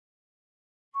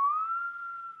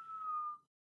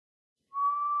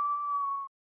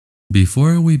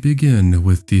Before we begin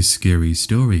with these scary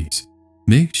stories,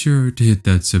 make sure to hit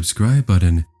that subscribe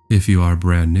button if you are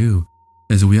brand new,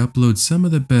 as we upload some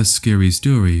of the best scary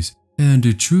stories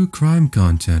and true crime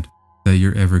content that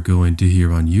you're ever going to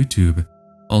hear on YouTube.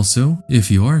 Also, if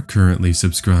you are currently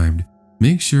subscribed,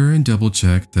 make sure and double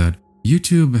check that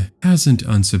YouTube hasn't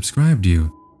unsubscribed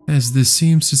you, as this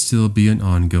seems to still be an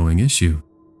ongoing issue.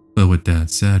 But with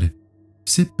that said,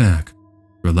 sit back,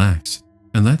 relax,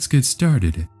 and let's get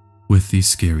started with these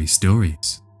scary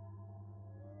stories.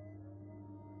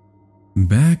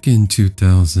 Back in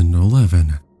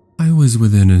 2011, I was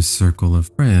within a circle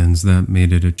of friends that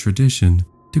made it a tradition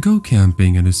to go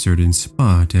camping at a certain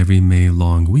spot every May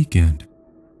long weekend.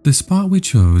 The spot we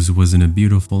chose was in a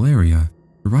beautiful area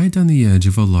right on the edge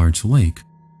of a large lake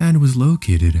and was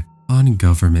located on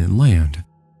government land.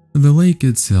 The lake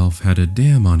itself had a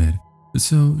dam on it,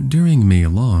 so during May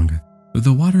long,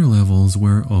 the water levels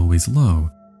were always low,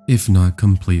 if not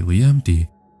completely empty,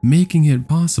 making it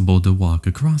possible to walk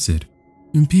across it.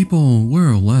 People were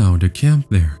allowed to camp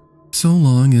there, so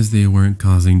long as they weren't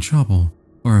causing trouble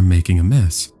or making a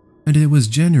mess, and it was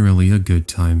generally a good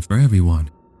time for everyone.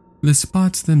 The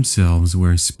spots themselves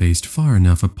were spaced far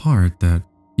enough apart that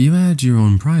you had your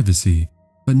own privacy,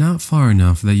 but not far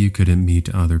enough that you couldn't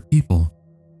meet other people.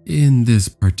 In this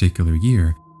particular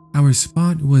year, our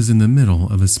spot was in the middle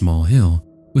of a small hill,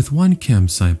 with one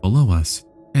campsite below us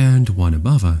and one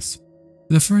above us.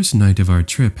 The first night of our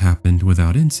trip happened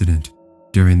without incident.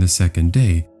 During the second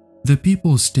day, the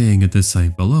people staying at the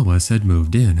site below us had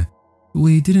moved in.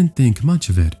 We didn't think much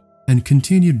of it and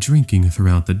continued drinking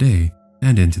throughout the day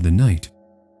and into the night.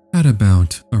 At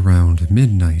about around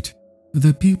midnight,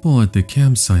 the people at the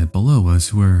campsite below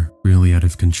us were really out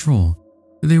of control.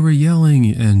 They were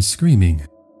yelling and screaming,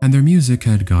 and their music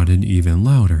had gotten even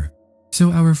louder.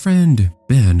 So our friend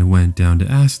Ben went down to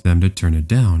ask them to turn it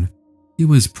down. He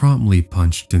was promptly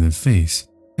punched in the face,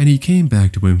 and he came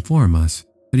back to inform us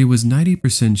that he was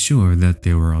 90% sure that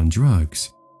they were on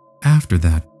drugs. After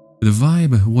that, the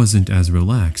vibe wasn't as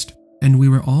relaxed, and we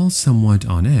were all somewhat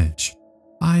on edge.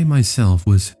 I myself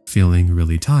was feeling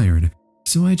really tired,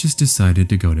 so I just decided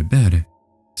to go to bed.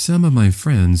 Some of my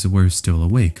friends were still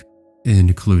awake,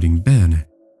 including Ben,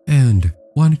 and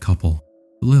one couple,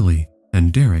 Lily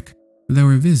and Derek, that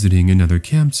were visiting another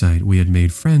campsite we had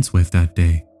made friends with that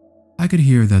day. I could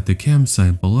hear that the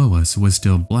campsite below us was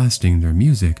still blasting their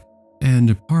music and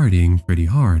partying pretty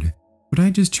hard, but I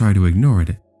just tried to ignore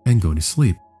it and go to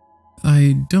sleep.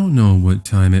 I don't know what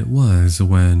time it was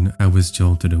when I was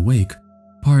jolted awake.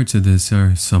 Parts of this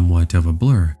are somewhat of a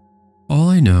blur. All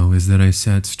I know is that I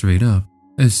sat straight up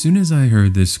as soon as I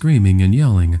heard the screaming and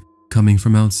yelling coming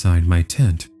from outside my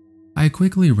tent. I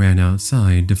quickly ran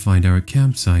outside to find our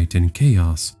campsite in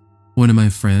chaos. One of my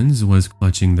friends was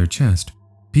clutching their chest.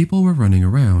 People were running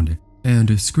around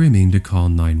and screaming to call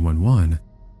 911.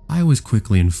 I was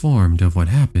quickly informed of what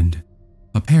happened.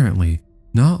 Apparently,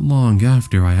 not long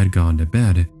after I had gone to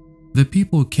bed, the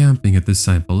people camping at the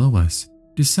site below us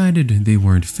decided they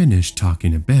weren't finished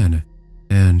talking to Ben,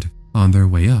 and on their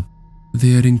way up,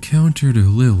 they had encountered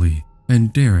Lily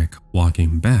and Derek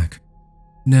walking back.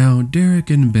 Now, Derek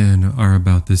and Ben are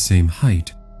about the same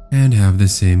height and have the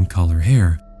same color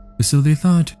hair, so they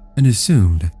thought and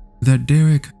assumed that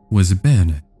Derek was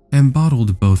Ben and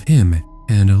bottled both him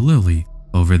and Lily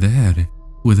over the head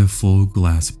with a full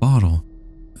glass bottle.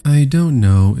 I don't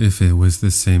know if it was the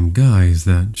same guys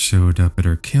that showed up at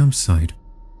our campsite,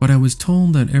 but I was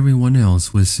told that everyone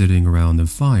else was sitting around the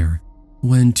fire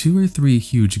when 2 or 3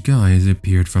 huge guys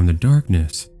appeared from the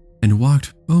darkness and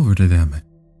walked over to them.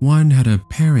 One had a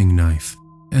paring knife,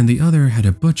 and the other had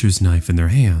a butcher's knife in their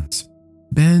hands.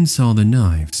 Ben saw the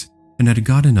knives and had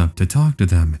gotten up to talk to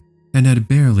them and had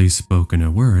barely spoken a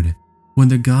word when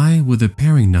the guy with the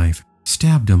paring knife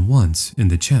stabbed him once in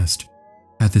the chest.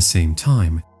 At the same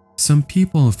time, some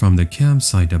people from the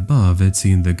campsite above had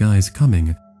seen the guys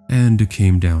coming and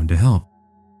came down to help.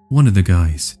 One of the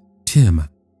guys, Tim,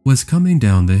 was coming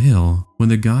down the hill when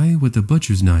the guy with the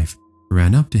butcher's knife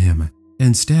ran up to him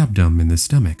and stabbed him in the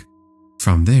stomach.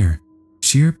 From there,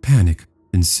 sheer panic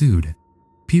ensued.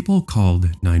 People called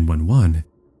 911,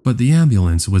 but the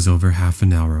ambulance was over half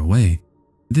an hour away.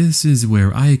 This is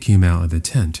where I came out of the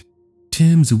tent.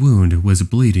 Tim's wound was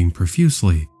bleeding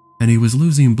profusely, and he was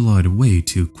losing blood way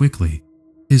too quickly.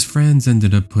 His friends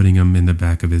ended up putting him in the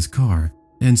back of his car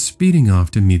and speeding off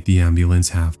to meet the ambulance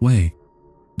halfway.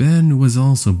 Ben was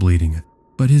also bleeding,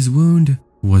 but his wound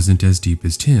wasn't as deep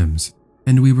as Tim's,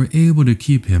 and we were able to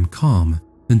keep him calm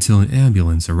until an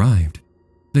ambulance arrived.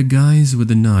 The guys with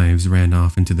the knives ran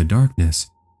off into the darkness,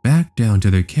 back down to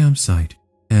their campsite,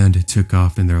 and took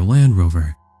off in their Land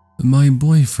Rover. My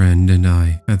boyfriend and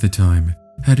I, at the time,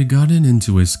 had gotten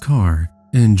into his car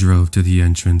and drove to the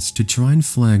entrance to try and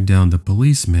flag down the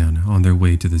policemen on their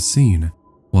way to the scene.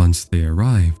 Once they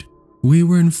arrived, we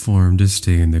were informed to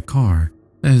stay in the car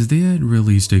as they had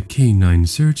released a canine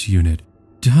search unit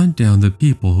to hunt down the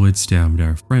people who had stabbed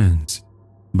our friends.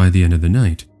 By the end of the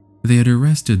night, they had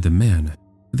arrested the men.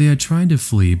 They had tried to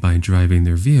flee by driving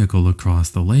their vehicle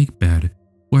across the lake bed,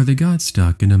 where they got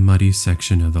stuck in a muddy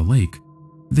section of the lake.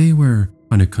 They were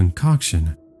on a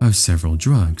concoction of several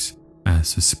drugs, as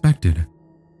suspected.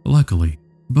 Luckily,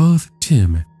 both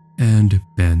Tim and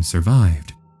Ben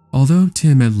survived, although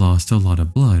Tim had lost a lot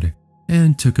of blood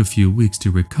and took a few weeks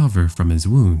to recover from his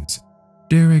wounds.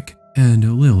 Derek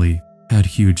and Lily had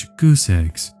huge goose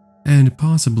eggs, and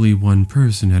possibly one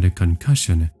person had a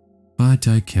concussion, but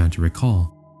I can't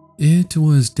recall. It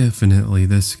was definitely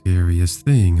the scariest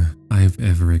thing I've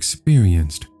ever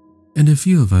experienced, and a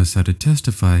few of us had to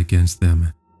testify against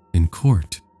them in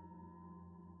court.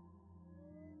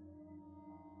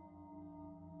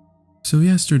 So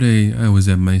yesterday, I was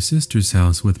at my sister's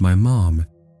house with my mom,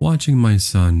 watching my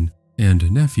son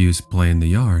and nephews play in the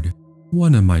yard.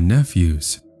 One of my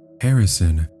nephews,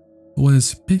 Harrison,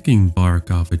 was picking bark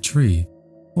off a tree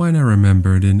when I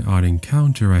remembered an odd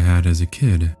encounter I had as a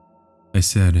kid. I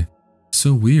said,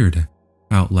 "So weird,"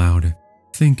 out loud,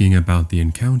 thinking about the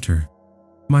encounter.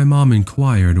 My mom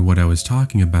inquired what I was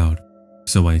talking about,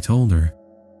 so I told her.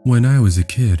 When I was a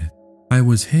kid, I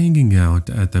was hanging out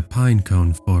at the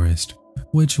pinecone forest,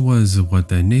 which was what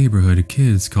the neighborhood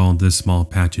kids called the small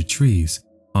patch of trees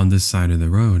on the side of the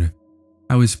road.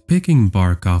 I was picking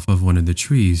bark off of one of the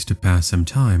trees to pass some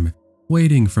time,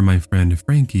 waiting for my friend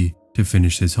Frankie to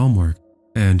finish his homework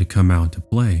and come out to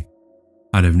play.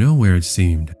 Out of nowhere, it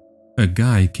seemed, a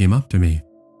guy came up to me.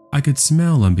 I could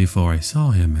smell him before I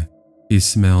saw him. He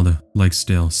smelled like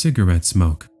stale cigarette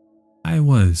smoke. I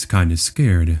was kinda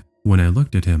scared when I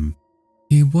looked at him.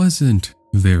 He wasn't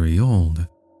very old,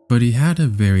 but he had a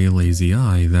very lazy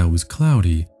eye that was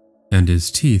cloudy, and his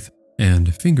teeth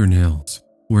and fingernails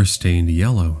were stained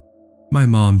yellow. My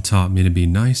mom taught me to be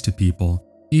nice to people,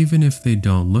 even if they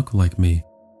don't look like me,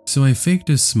 so I faked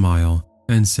a smile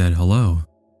and said hello.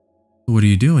 "What are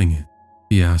you doing?"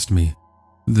 he asked me.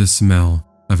 The smell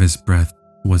of his breath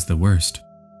was the worst.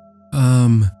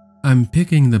 I'm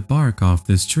picking the bark off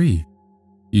this tree."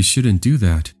 "You shouldn't do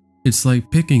that. It's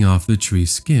like picking off the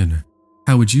tree's skin.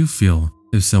 How would you feel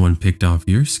if someone picked off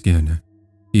your skin?"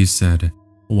 he said,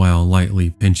 while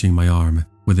lightly pinching my arm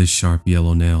with his sharp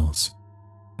yellow nails.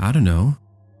 "I don't know,"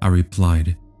 I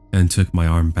replied and took my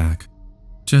arm back.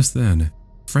 Just then,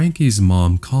 Frankie's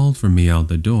mom called for me out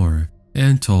the door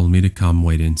and told me to come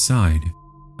wait inside.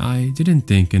 I didn't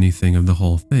think anything of the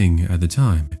whole thing at the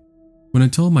time. When I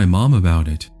told my mom about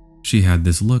it, she had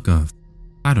this look of,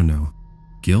 I don't know,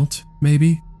 guilt,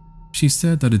 maybe? She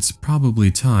said that it's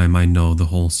probably time I know the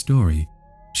whole story.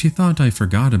 She thought I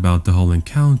forgot about the whole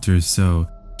encounter, so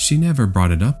she never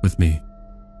brought it up with me.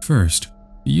 First,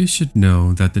 you should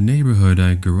know that the neighborhood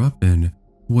I grew up in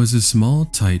was a small,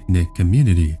 tight-knit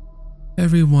community.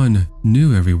 Everyone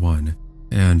knew everyone,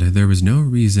 and there was no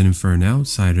reason for an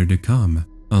outsider to come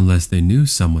unless they knew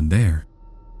someone there.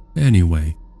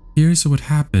 Anyway, here's what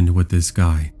happened with this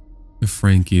guy.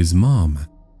 Frankie's mom,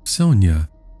 Sonia,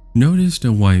 noticed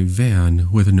a white van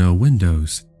with no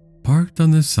windows parked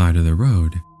on the side of the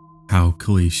road. How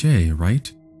cliché,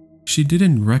 right? She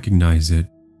didn't recognize it,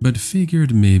 but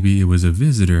figured maybe it was a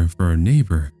visitor for a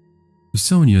neighbor.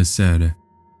 Sonia said,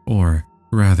 or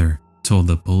rather told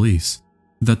the police,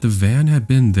 that the van had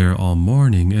been there all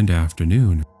morning and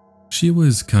afternoon. She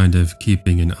was kind of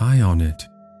keeping an eye on it.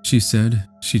 She said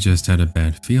she just had a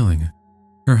bad feeling.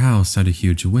 Her house had a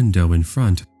huge window in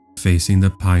front facing the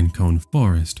pinecone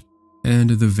forest, and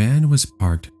the van was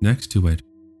parked next to it.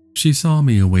 She saw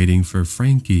me waiting for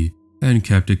Frankie and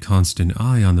kept a constant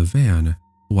eye on the van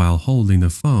while holding the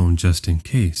phone just in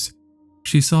case.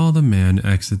 She saw the man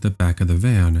exit the back of the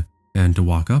van and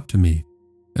walk up to me.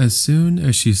 As soon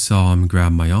as she saw him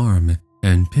grab my arm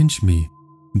and pinch me,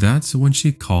 that's when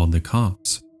she called the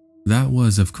cops. That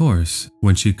was, of course,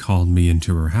 when she called me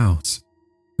into her house.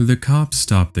 The cops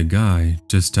stopped the guy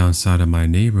just outside of my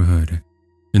neighborhood.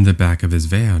 In the back of his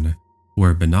van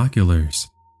were binoculars,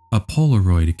 a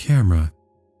Polaroid camera,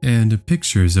 and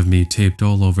pictures of me taped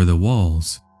all over the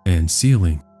walls and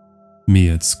ceiling. Me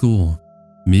at school,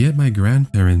 me at my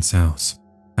grandparents' house,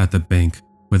 at the bank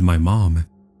with my mom,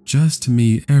 just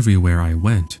me everywhere I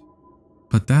went.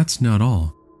 But that's not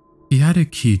all. He had a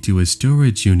key to a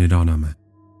storage unit on him.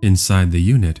 Inside the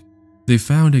unit, they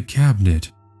found a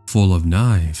cabinet full of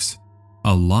knives.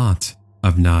 A lot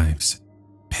of knives.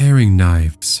 Paring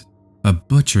knives, a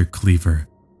butcher cleaver,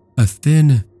 a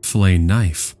thin fillet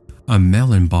knife, a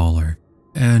melon baller,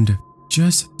 and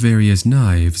just various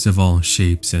knives of all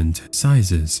shapes and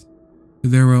sizes.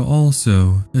 There were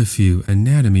also a few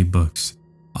anatomy books,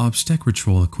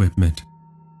 obstetrical equipment,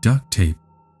 duct tape,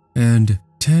 and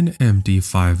 10 empty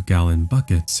 5-gallon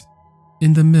buckets.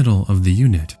 In the middle of the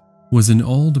unit was an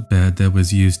old bed that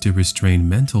was used to restrain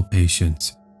mental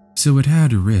patients, so it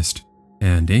had wrist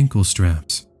and ankle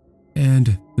straps,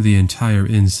 and the entire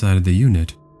inside of the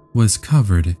unit was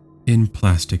covered in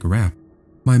plastic wrap.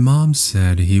 My mom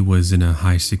said he was in a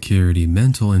high-security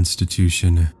mental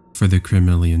institution for the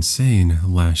criminally insane,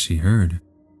 last she heard.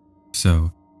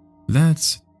 So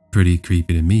that's pretty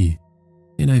creepy to me,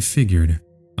 and I figured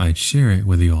I'd share it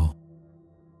with y'all.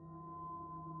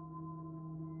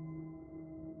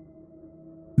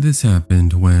 This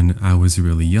happened when I was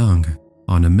really young,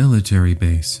 on a military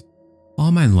base.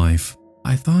 All my life,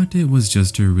 I thought it was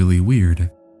just a really weird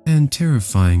and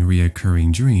terrifying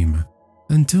reoccurring dream,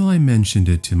 until I mentioned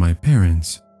it to my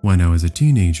parents when I was a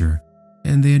teenager,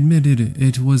 and they admitted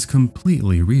it was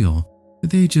completely real.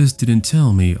 They just didn't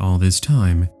tell me all this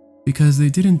time because they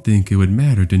didn't think it would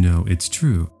matter to know it's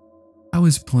true. I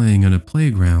was playing on a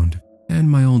playground, and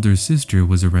my older sister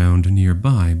was around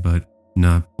nearby but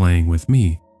not playing with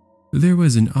me. There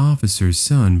was an officer's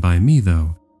son by me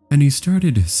though, and he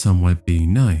started somewhat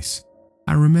being nice.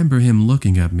 I remember him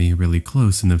looking at me really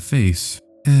close in the face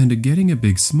and getting a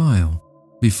big smile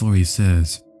before he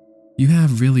says, "You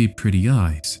have really pretty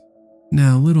eyes."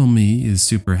 Now little me is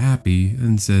super happy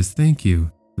and says thank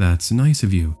you, that's nice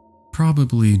of you,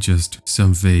 probably just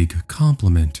some vague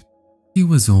compliment. He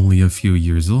was only a few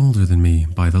years older than me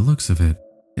by the looks of it,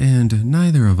 and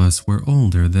neither of us were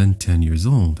older than 10 years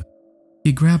old.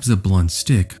 He grabs a blunt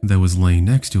stick that was laying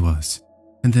next to us,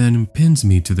 and then pins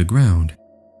me to the ground,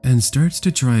 and starts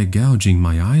to try gouging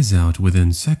my eyes out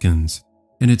within seconds,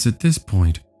 and it's at this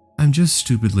point I'm just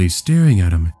stupidly staring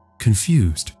at him,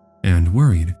 confused and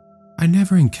worried. I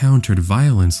never encountered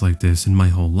violence like this in my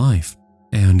whole life,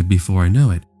 and before I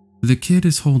know it, the kid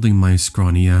is holding my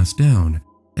scrawny ass down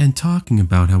and talking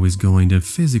about how he's going to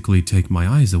physically take my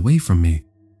eyes away from me.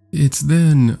 It's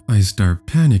then I start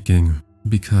panicking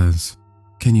because,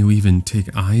 can you even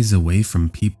take eyes away from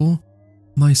people?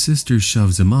 My sister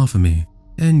shoves him off of me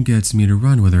and gets me to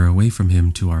run with her away from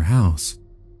him to our house.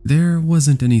 There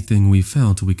wasn't anything we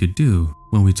felt we could do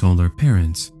when we told our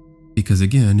parents, because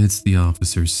again, it's the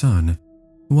officer's son.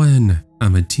 When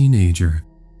I'm a teenager,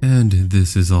 and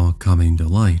this is all coming to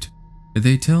light,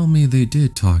 they tell me they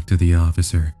did talk to the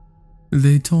officer.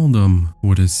 They told him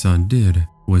what his son did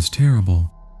was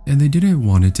terrible, and they didn't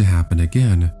want it to happen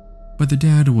again, but the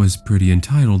dad was pretty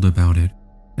entitled about it,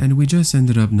 and we just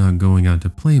ended up not going out to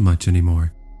play much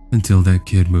anymore until that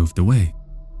kid moved away.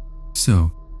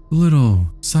 So, little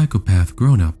psychopath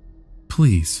grown-up,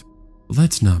 please,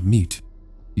 let's not meet.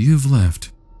 You've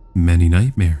left many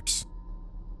nightmares.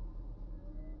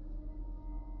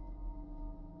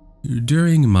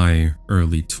 During my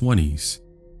early 20s,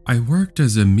 I worked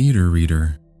as a meter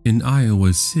reader in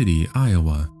Iowa City,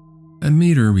 Iowa. A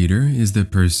meter reader is the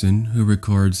person who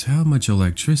records how much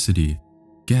electricity,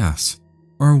 gas,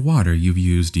 or water you've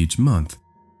used each month.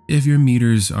 If your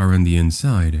meters are on the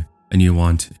inside and you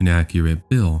want an accurate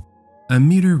bill, a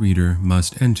meter reader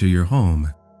must enter your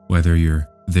home, whether you're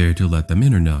there to let them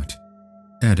in or not.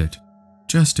 Edit.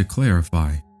 Just to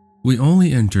clarify, we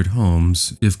only entered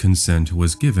homes if consent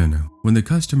was given when the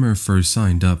customer first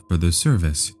signed up for the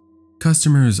service.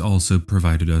 Customers also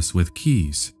provided us with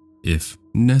keys, if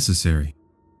necessary.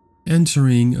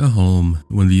 Entering a home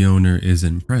when the owner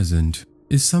isn't present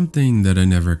is something that I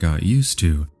never got used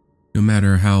to. No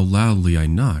matter how loudly I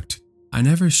knocked, I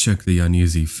never shook the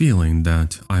uneasy feeling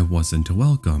that I wasn't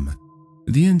welcome.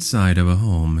 The inside of a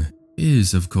home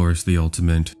is, of course, the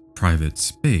ultimate private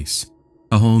space.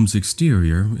 A home's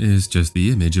exterior is just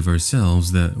the image of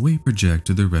ourselves that we project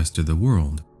to the rest of the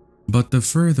world. But the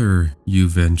further you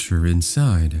venture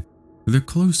inside, the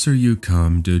closer you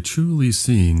come to truly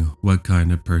seeing what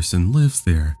kind of person lives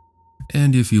there.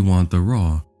 And if you want the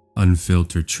raw,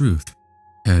 unfiltered truth,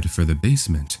 head for the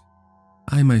basement.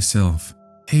 I myself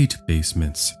hate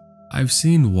basements. I've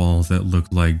seen walls that look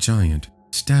like giant,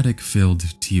 static-filled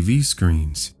TV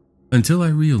screens, until I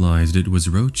realized it was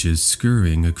roaches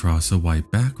scurrying across a white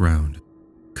background.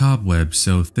 Cobwebs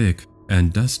so thick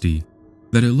and dusty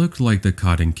that it looked like the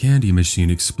cotton candy machine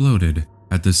exploded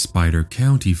at the Spider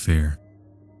County Fair.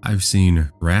 I've seen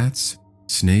rats,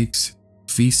 snakes,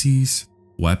 feces,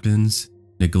 weapons,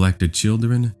 neglected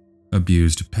children,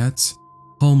 abused pets,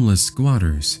 homeless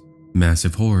squatters,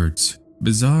 massive hordes,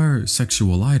 bizarre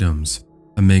sexual items,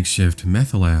 a makeshift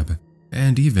meth lab,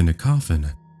 and even a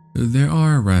coffin. There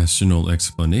are rational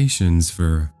explanations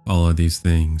for all of these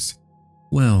things.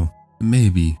 Well,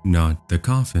 maybe not the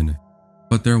coffin,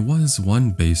 but there was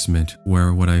one basement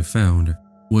where what I found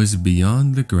was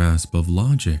beyond the grasp of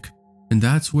logic, and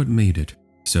that's what made it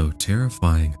so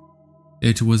terrifying.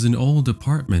 It was an old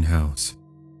apartment house.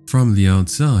 From the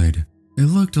outside, it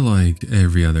looked like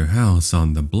every other house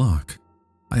on the block.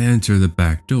 I entered the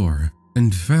back door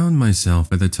and found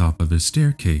myself at the top of a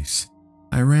staircase.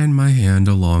 I ran my hand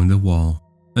along the wall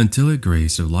until it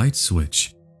grazed a light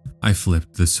switch. I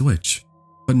flipped the switch,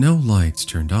 but no lights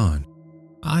turned on.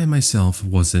 I myself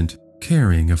wasn't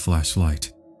carrying a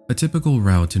flashlight. A typical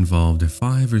route involved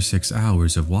 5 or 6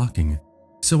 hours of walking,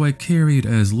 so I carried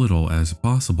as little as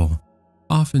possible.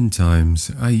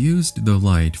 Oftentimes, I used the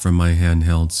light from my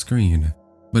handheld screen,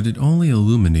 but it only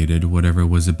illuminated whatever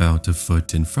was about a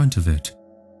foot in front of it.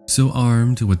 So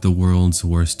armed with the world's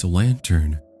worst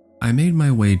lantern, I made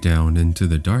my way down into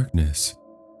the darkness.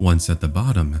 Once at the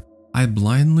bottom, I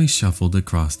blindly shuffled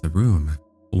across the room,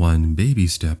 one baby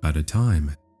step at a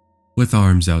time. With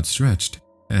arms outstretched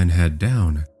and head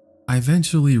down, I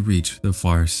eventually reached the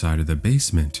far side of the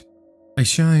basement. I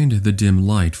shined the dim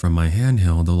light from my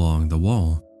handheld along the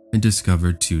wall and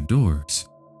discovered 2 doors.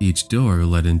 Each door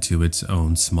led into its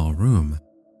own small room.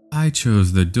 I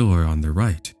chose the door on the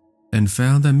right and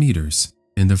found the meters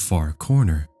in the far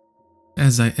corner.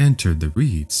 As I entered the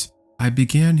reeds, I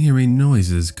began hearing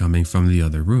noises coming from the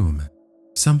other room.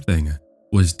 Something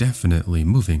was definitely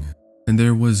moving, and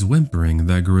there was whimpering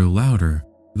that grew louder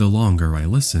the longer I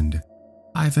listened.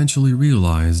 I eventually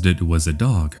realized it was a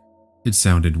dog. It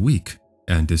sounded weak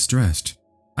and distressed.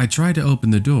 I tried to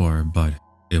open the door, but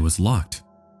it was locked.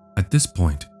 At this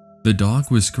point, the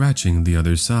dog was scratching the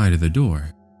other side of the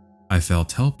door. I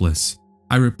felt helpless.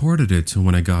 I reported it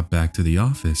when I got back to the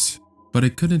office, but I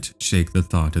couldn't shake the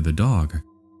thought of the dog.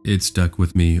 It stuck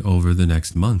with me over the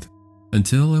next month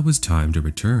until it was time to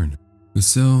return.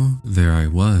 So there I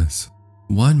was,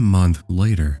 1 month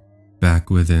later, back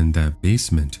within that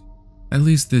basement. At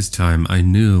least this time I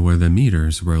knew where the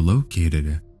meters were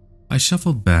located. I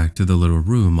shuffled back to the little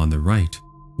room on the right,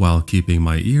 while keeping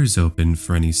my ears open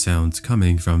for any sounds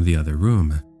coming from the other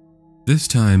room. This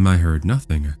time I heard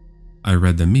nothing. I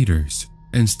read the meters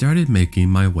and started making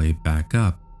my way back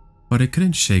up, but I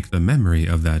couldn't shake the memory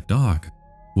of that dog.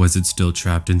 Was it still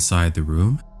trapped inside the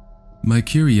room? My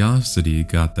curiosity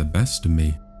got the best of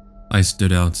me. I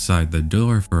stood outside the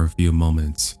door for a few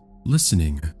moments,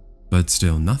 listening, but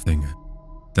still nothing.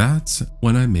 That's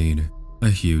when I made a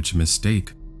huge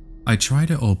mistake. I tried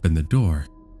to open the door.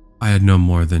 I had no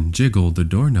more than jiggled the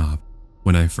doorknob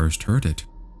when I first heard it.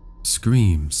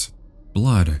 Screams.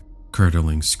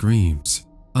 Blood-curdling screams.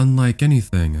 Unlike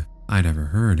anything I'd ever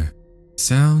heard.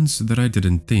 Sounds that I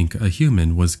didn't think a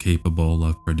human was capable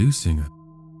of producing.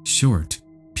 Short,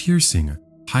 piercing,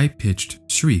 high-pitched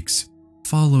shrieks,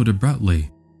 followed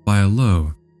abruptly by a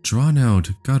low,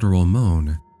 drawn-out guttural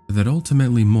moan that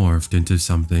ultimately morphed into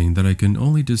something that I can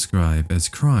only describe as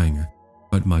crying,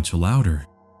 but much louder.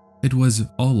 It was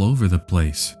all over the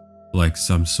place, like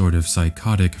some sort of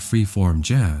psychotic freeform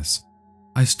jazz.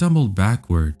 I stumbled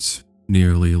backwards,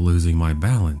 nearly losing my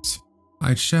balance.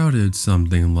 I shouted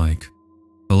something like,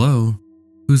 "Hello?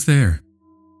 Who's there?"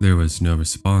 There was no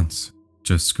response,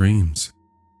 just screams.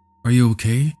 "Are you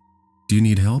okay? Do you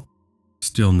need help?"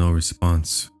 Still no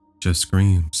response, just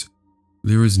screams.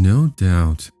 There was no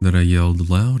doubt that I yelled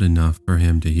loud enough for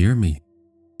him to hear me.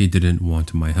 He didn't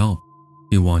want my help.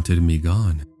 He wanted me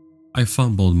gone. I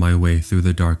fumbled my way through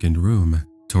the darkened room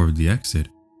toward the exit.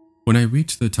 When I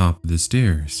reached the top of the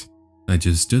stairs, I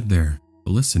just stood there,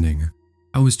 listening.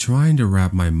 I was trying to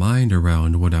wrap my mind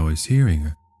around what I was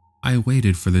hearing. I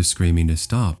waited for the screaming to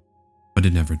stop, but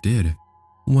it never did.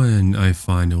 When I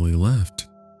finally left,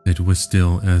 it was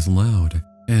still as loud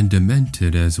and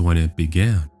demented as when it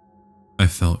began. I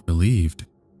felt relieved,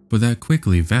 but that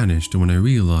quickly vanished when I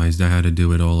realized I had to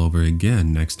do it all over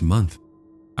again next month.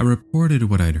 I reported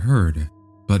what I'd heard,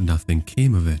 but nothing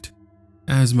came of it.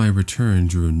 As my return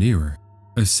drew nearer,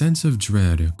 a sense of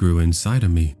dread grew inside of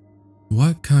me.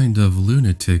 What kind of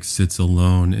lunatic sits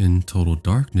alone in total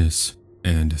darkness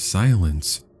and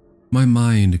silence? My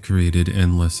mind created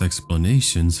endless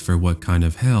explanations for what kind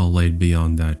of hell laid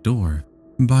beyond that door.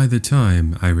 By the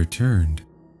time I returned,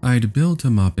 I'd built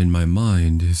him up in my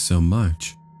mind so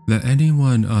much that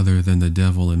anyone other than the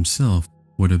devil himself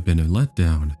would have been a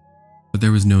letdown. But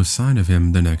there was no sign of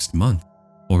him the next month,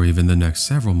 or even the next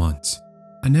several months.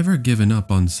 I'd never given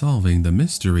up on solving the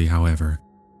mystery, however.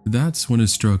 That's when a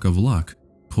stroke of luck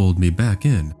pulled me back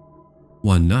in.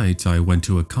 One night, I went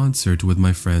to a concert with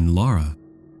my friend Laura.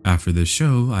 After the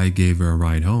show, I gave her a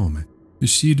ride home.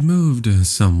 She'd moved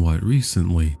somewhat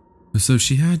recently, so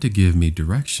she had to give me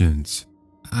directions.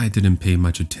 I didn't pay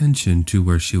much attention to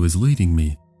where she was leading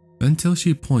me until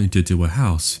she pointed to a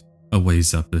house a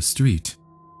ways up the street.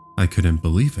 I couldn't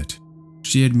believe it.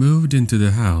 She had moved into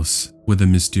the house with a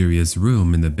mysterious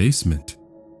room in the basement.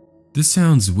 This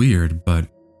sounds weird, but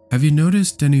have you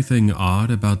noticed anything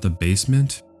odd about the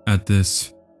basement at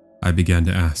this? I began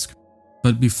to ask,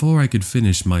 but before I could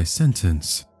finish my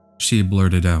sentence, she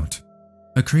blurted out,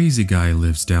 "A crazy guy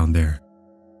lives down there."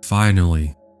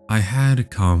 Finally, I had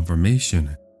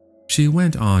confirmation. She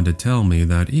went on to tell me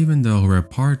that even though her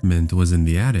apartment was in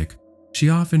the attic, she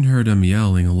often heard him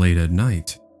yelling late at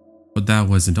night. But that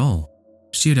wasn't all.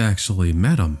 She had actually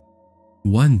met him.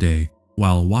 One day,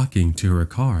 while walking to her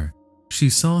car, she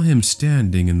saw him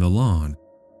standing in the lawn.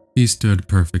 He stood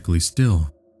perfectly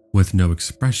still, with no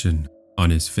expression on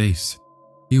his face.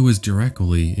 He was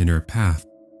directly in her path,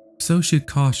 so she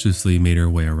cautiously made her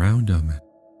way around him.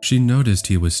 She noticed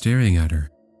he was staring at her,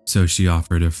 so she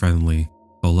offered a friendly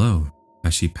hello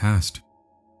as she passed.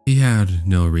 He had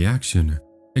no reaction,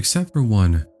 except for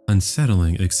one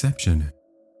unsettling exception.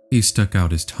 He stuck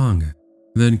out his tongue,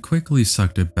 then quickly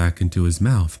sucked it back into his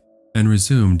mouth and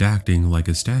resumed acting like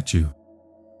a statue.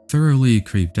 Thoroughly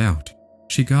creeped out,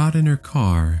 she got in her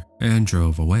car and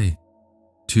drove away.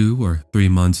 2 or 3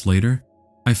 months later,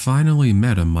 I finally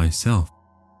met him myself.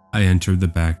 I entered the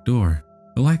back door,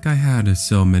 like I had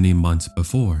so many months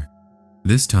before.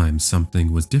 This time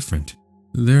something was different.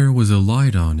 There was a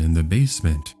light on in the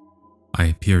basement.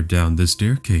 I peered down the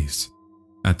staircase.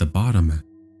 At the bottom,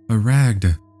 a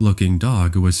ragged-looking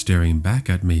dog was staring back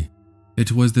at me.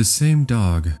 It was the same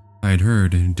dog I'd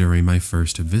heard during my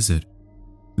first visit.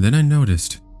 Then I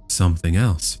noticed something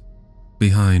else.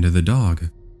 Behind the dog,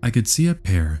 I could see a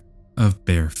pair of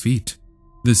bare feet.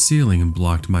 The ceiling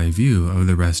blocked my view of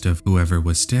the rest of whoever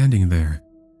was standing there,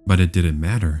 but it didn't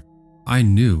matter. I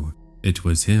knew it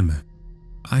was him.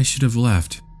 I should have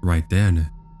left right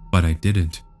then, but I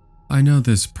didn't. I know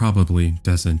this probably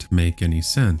doesn't make any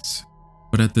sense,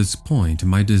 but at this point,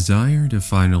 my desire to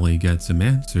finally get some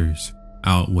answers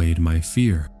outweighed my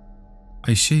fear.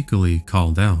 I shakily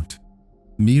called out,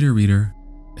 "Meter reader,"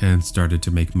 and started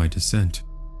to make my descent.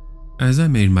 As I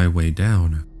made my way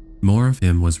down, more of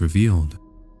him was revealed.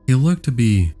 He looked to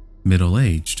be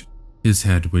middle-aged. His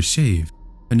head was shaved,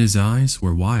 and his eyes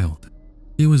were wild.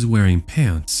 He was wearing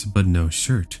pants but no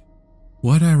shirt.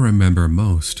 What I remember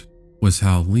most was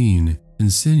how lean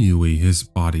and sinewy his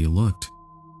body looked.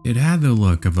 It had the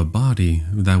look of a body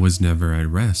that was never at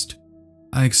rest.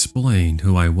 I explained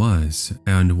who I was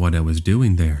and what I was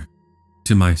doing there.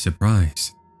 To my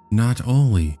surprise, not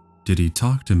only did he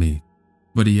talk to me,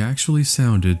 but he actually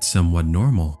sounded somewhat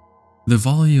normal. The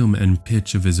volume and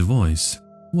pitch of his voice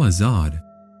was odd,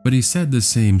 but he said the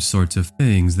same sorts of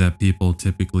things that people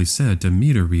typically said to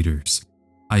meter readers.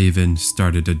 I even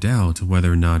started to doubt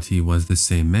whether or not he was the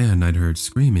same man I'd heard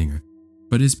screaming,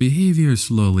 but his behavior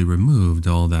slowly removed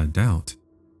all that doubt.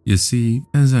 You see,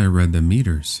 as I read the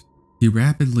meters, he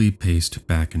rapidly paced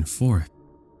back and forth.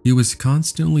 He was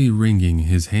constantly wringing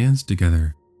his hands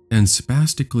together and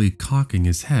spastically cocking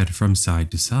his head from side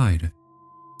to side.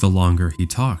 The longer he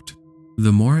talked,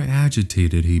 the more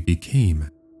agitated he became.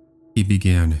 He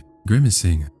began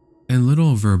grimacing, and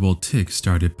little verbal tics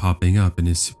started popping up in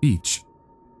his speech.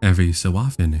 Every so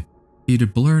often,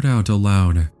 he'd blurt out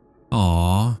aloud,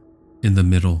 "Aww," in the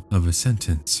middle of a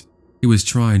sentence. He was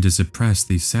trying to suppress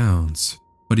these sounds,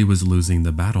 but he was losing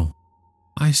the battle.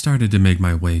 I started to make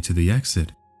my way to the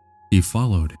exit. He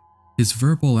followed. His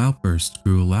verbal outbursts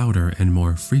grew louder and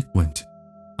more frequent.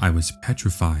 I was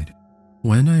petrified.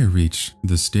 When I reached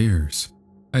the stairs,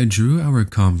 I drew our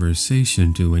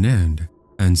conversation to an end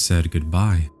and said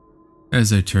goodbye.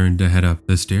 As I turned to head up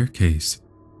the staircase,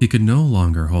 he could no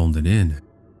longer hold it in.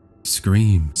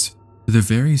 Screams, the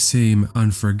very same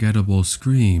unforgettable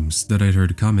screams that I'd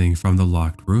heard coming from the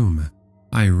locked room.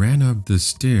 I ran up the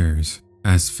stairs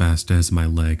as fast as my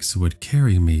legs would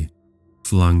carry me,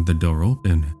 flung the door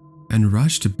open, and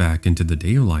rushed back into the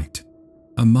daylight.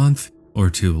 A month or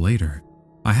 2 later,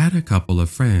 I had a couple of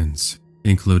friends,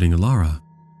 including Laura,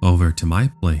 over to my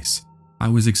place. I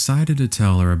was excited to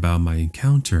tell her about my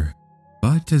encounter,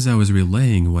 but as I was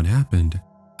relaying what happened,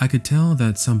 I could tell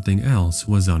that something else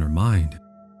was on her mind.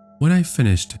 When I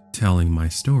finished telling my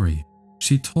story,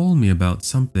 she told me about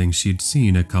something she'd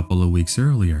seen a couple of weeks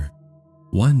earlier.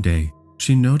 One day,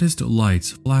 she noticed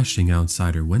lights flashing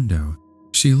outside her window.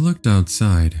 She looked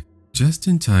outside just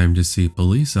in time to see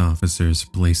police officers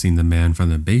placing the man from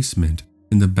the basement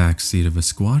in the back seat of a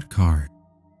squad car.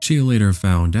 She later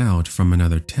found out from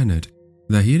another tenant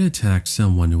that he'd attacked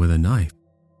someone with a knife.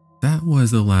 That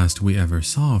was the last we ever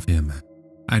saw of him.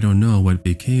 I don't know what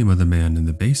became of the man in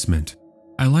the basement.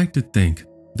 I like to think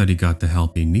that he got the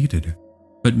help he needed,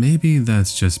 but maybe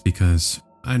that's just because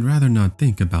I'd rather not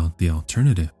think about the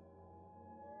alternative.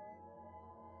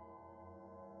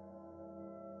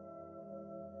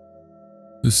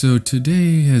 So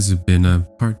today has been a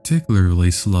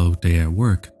particularly slow day at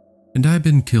work, and I've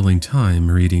been killing time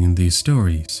reading these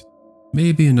stories.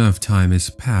 Maybe enough time has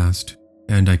passed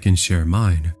and I can share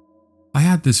mine. I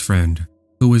had this friend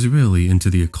who was really into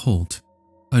the occult.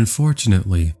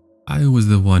 Unfortunately, I was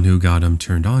the one who got him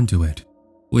turned on to it.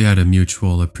 We had a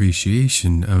mutual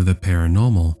appreciation of the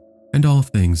paranormal and all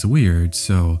things weird,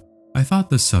 so I thought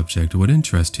the subject would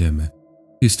interest him.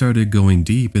 He started going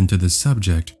deep into the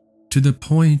subject to the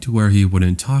point where he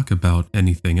wouldn't talk about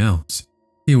anything else.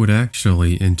 He would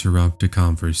actually interrupt a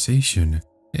conversation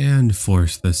and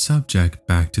force the subject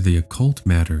back to the occult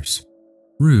matters.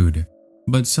 Rude,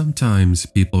 but sometimes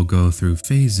people go through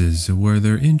phases where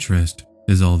their interest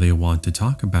is all they want to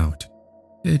talk about.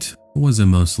 It was a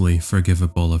mostly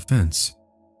forgivable offense.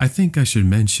 I think I should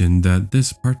mention that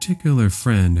this particular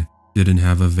friend didn't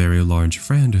have a very large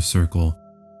friend circle.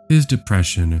 His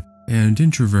depression and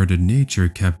introverted nature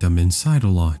kept him inside a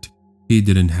lot. He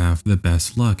didn't have the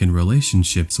best luck in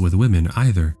relationships with women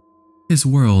either. His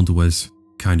world was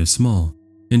kinda small,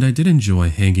 and I did enjoy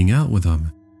hanging out with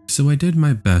him, so I did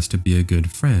my best to be a good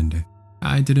friend.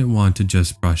 I didn't want to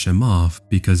just brush him off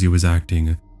because he was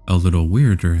acting a little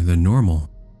weirder than normal.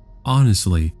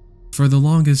 Honestly, for the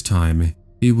longest time,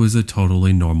 he was a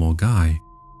totally normal guy.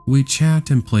 We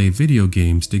chat and play video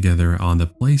games together on the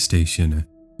PlayStation.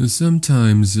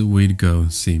 Sometimes we'd go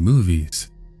see movies,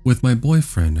 with my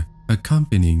boyfriend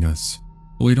accompanying us.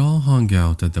 We'd all hung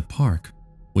out at the park.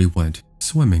 We went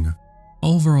swimming.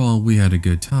 Overall, we had a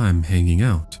good time hanging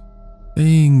out.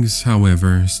 Things,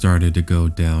 however, started to go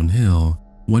downhill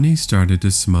when he started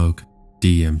to smoke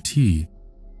DMT.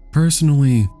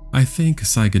 Personally, I think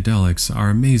psychedelics are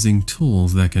amazing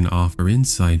tools that can offer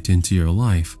insight into your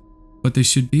life, but they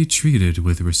should be treated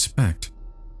with respect.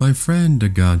 My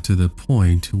friend got to the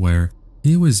point where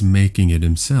he was making it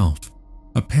himself,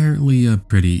 apparently a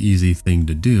pretty easy thing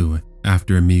to do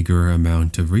after a meager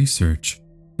amount of research,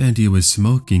 and he was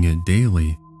smoking it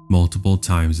daily, multiple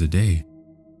times a day.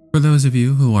 For those of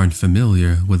you who aren't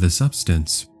familiar with the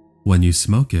substance, when you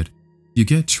smoke it, you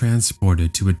get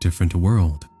transported to a different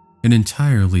world, an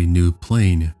entirely new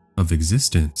plane of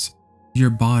existence.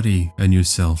 Your body and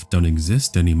yourself don't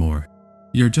exist anymore.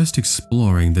 You're just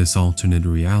exploring this alternate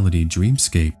reality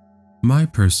dreamscape. My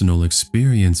personal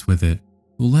experience with it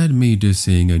led me to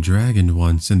seeing a dragon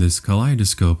once in this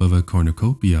kaleidoscope of a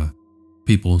cornucopia.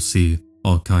 People see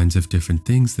all kinds of different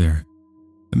things there.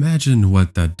 Imagine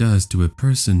what that does to a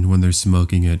person when they're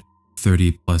smoking it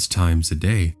 30 plus times a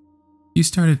day. He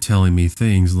started telling me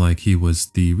things like he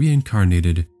was the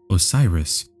reincarnated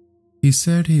Osiris. He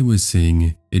said he was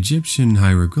seeing Egyptian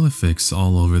hieroglyphics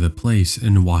all over the place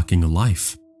and walking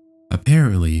life.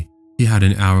 Apparently, he had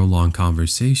an hour-long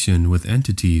conversation with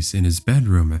entities in his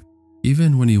bedroom,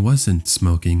 even when he wasn't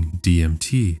smoking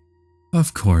DMT.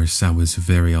 Of course, I was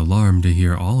very alarmed to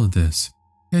hear all of this,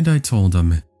 and I told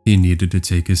him he needed to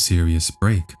take a serious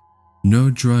break. No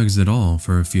drugs at all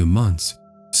for a few months,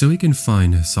 so he can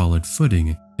find solid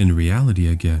footing in reality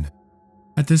again.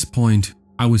 At this point,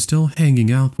 I was still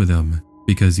hanging out with him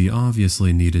because he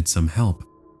obviously needed some help,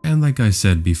 and like I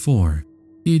said before,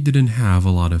 he didn't have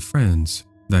a lot of friends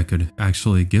that could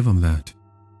actually give him that.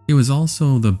 He was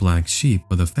also the black sheep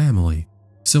of the family,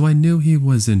 so I knew he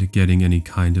wasn't getting any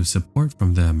kind of support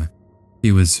from them.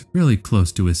 He was really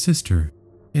close to his sister,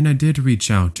 and I did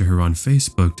reach out to her on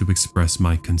Facebook to express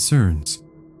my concerns.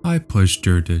 I pushed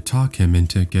her to talk him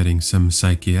into getting some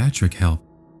psychiatric help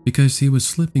because he was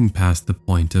slipping past the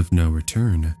point of no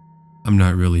return. I'm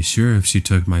not really sure if she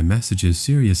took my messages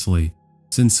seriously,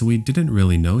 since we didn't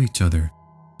really know each other.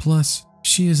 Plus,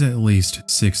 she is at least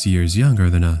 6 years younger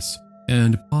than us,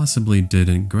 and possibly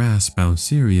didn't grasp how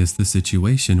serious the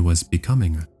situation was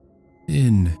becoming.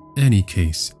 In any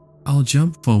case, I'll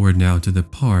jump forward now to the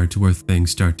part where things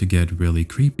start to get really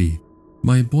creepy.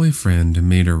 My boyfriend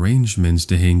made arrangements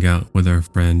to hang out with our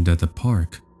friend at the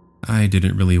park. I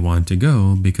didn't really want to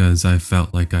go because I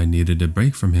felt like I needed a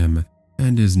break from him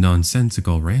and his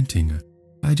nonsensical ranting.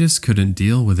 I just couldn't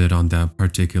deal with it on that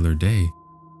particular day.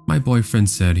 My boyfriend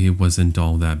said he wasn't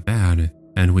all that bad,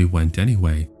 and we went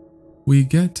anyway. We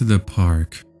get to the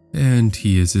park, and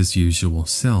he is his usual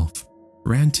self,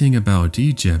 ranting about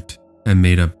Egypt and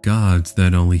made up gods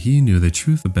that only he knew the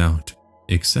truth about,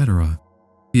 etc.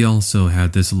 He also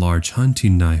had this large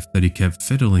hunting knife that he kept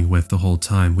fiddling with the whole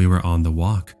time we were on the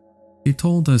walk. He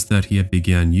told us that he had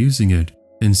begun using it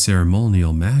in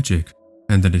ceremonial magic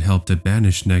and that it helped to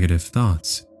banish negative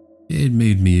thoughts. It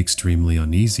made me extremely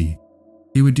uneasy.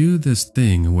 He would do this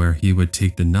thing where he would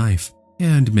take the knife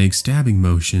and make stabbing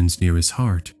motions near his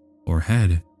heart or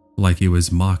head, like he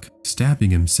was mock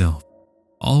stabbing himself,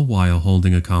 all while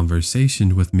holding a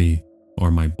conversation with me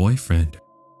or my boyfriend.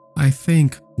 I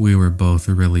think we were both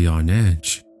really on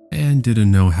edge and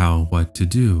didn't know what to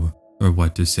do or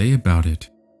what to say about it.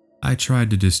 I tried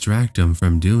to distract him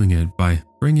from doing it by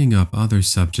bringing up other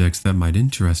subjects that might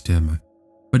interest him,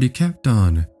 but he kept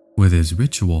on with his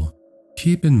ritual.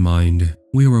 Keep in mind,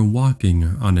 we were walking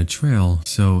on a trail,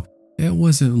 so it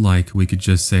wasn't like we could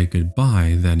just say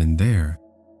goodbye then and there.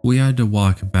 We had to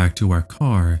walk back to our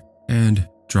car and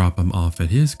drop him off at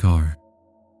his car.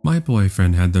 My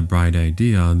boyfriend had the bright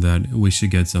idea that we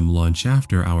should get some lunch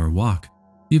after our walk,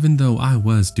 even though I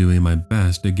was doing my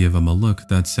best to give him a look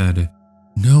that said,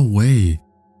 "No way,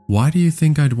 why do you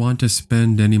think I'd want to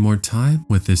spend any more time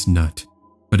with this nut?"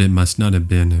 But it must not have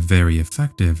been very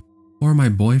effective, or my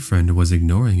boyfriend was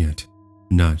ignoring it.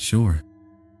 Not sure.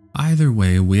 Either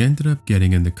way, we ended up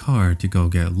getting in the car to go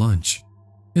get lunch.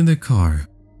 In the car,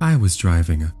 I was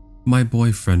driving. My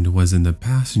boyfriend was in the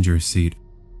passenger seat,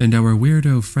 and our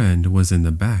weirdo friend was in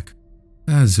the back.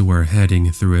 As we're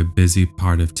heading through a busy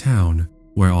part of town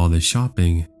where all the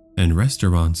shopping and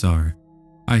restaurants are,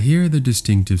 I hear the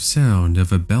distinctive sound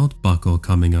of a belt buckle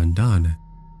coming undone.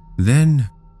 Then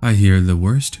I hear the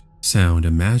worst sound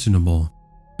imaginable.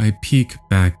 I peek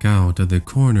back out of the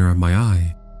corner of my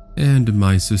eye, and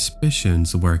my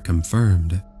suspicions were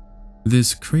confirmed.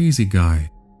 This crazy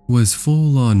guy was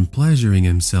full-on pleasuring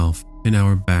himself in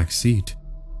our back seat.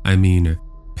 I mean,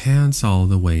 pants all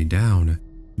the way down,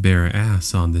 bare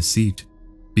ass on the seat,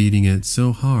 beating it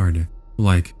so hard,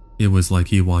 like it was like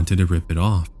he wanted to rip it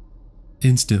off.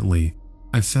 Instantly,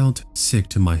 I felt sick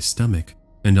to my stomach,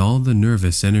 and all the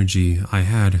nervous energy I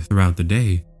had throughout the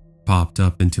day popped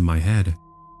up into my head.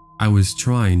 I was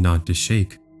trying not to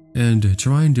shake and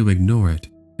trying to ignore it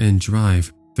and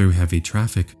drive through heavy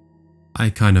traffic. I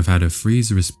kind of had a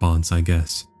freeze response, I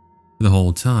guess. The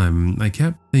whole time, I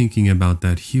kept thinking about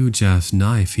that huge-ass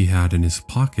knife he had in his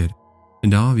pocket,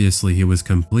 and obviously he was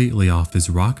completely off his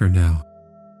rocker now.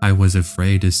 I was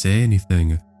afraid to say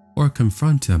anything or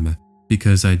confront him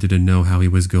because I didn't know how he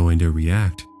was going to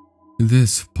react.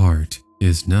 This part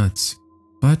is nuts,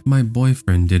 but my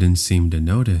boyfriend didn't seem to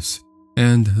notice,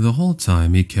 and the whole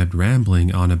time he kept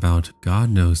rambling on about God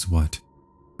knows what.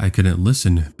 I couldn't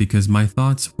listen because my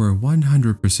thoughts were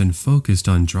 100% focused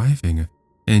on driving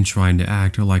and trying to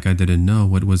act like I didn't know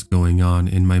what was going on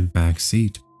in my back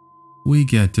seat. We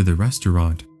get to the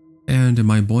restaurant, and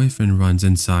my boyfriend runs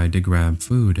inside to grab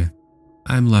food.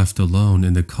 I'm left alone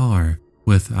in the car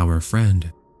with our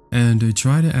friend, and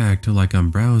try to act like I'm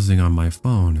browsing on my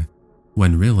phone,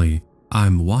 when really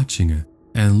I'm watching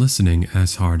and listening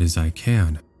as hard as I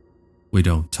can. We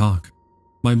don't talk.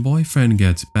 My boyfriend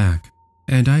gets back,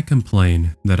 and I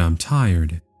complain that I'm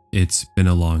tired, it's been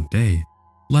a long day,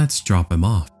 let's drop him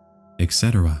off,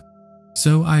 etc.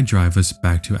 So I drive us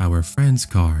back to our friend's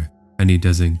car, and he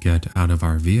doesn't get out of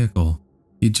our vehicle,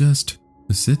 he just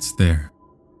sits there.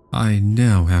 I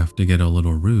now have to get a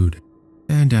little rude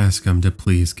and ask him to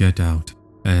please get out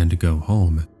and go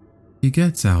home. He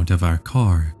gets out of our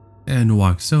car and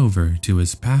walks over to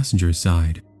his passenger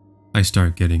side. I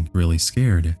start getting really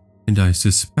scared, and I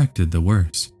suspected the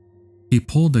worst. He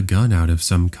pulled a gun out of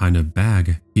some kind of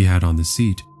bag he had on the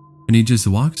seat, and he just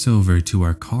walks over to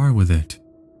our car with it.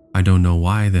 I don't know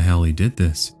why the hell he did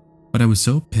this, but I was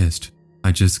so pissed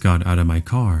I just got out of my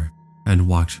car and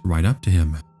walked right up to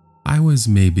him. I was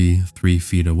maybe 3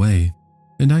 feet away,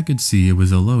 and I could see it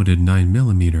was a loaded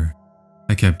 9mm.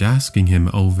 I kept asking him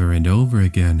over and over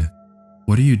again,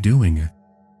 "What are you doing?"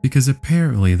 Because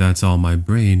apparently that's all my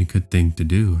brain could think to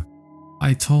do.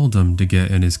 I told him to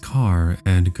get in his car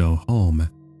and go home,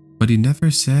 but he never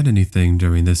said anything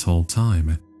during this whole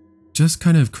time, just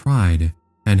kind of cried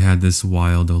and had this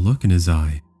wild look in his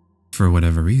eye. For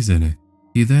whatever reason,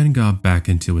 he then got back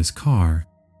into his car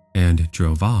and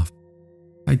drove off.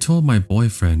 I told my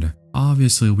boyfriend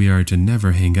obviously we are to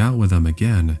never hang out with him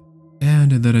again,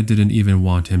 and that I didn't even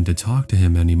want him to talk to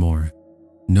him anymore.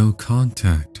 No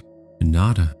contact,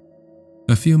 nada.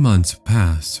 A few months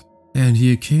pass, and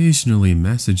he occasionally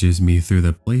messages me through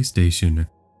the PlayStation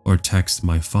or texts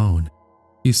my phone.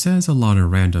 He says a lot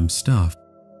of random stuff,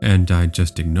 and I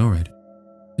just ignore it.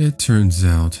 It turns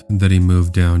out that he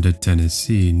moved down to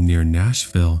Tennessee near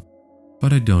Nashville,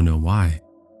 but I don't know why.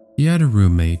 He had a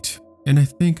roommate, and I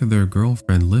think their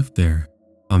girlfriend lived there.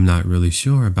 I'm not really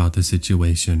sure about the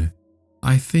situation.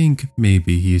 I think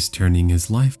maybe he's turning his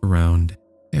life around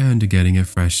and getting a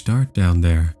fresh start down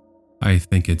there. I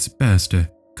think it's best to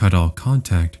cut all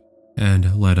contact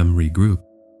and let him regroup.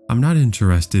 I'm not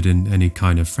interested in any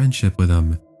kind of friendship with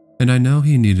him, and I know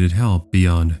he needed help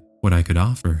beyond what I could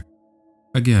offer.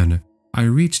 Again, I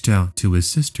reached out to his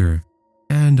sister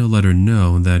and let her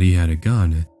know that he had a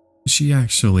gun. She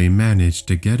actually managed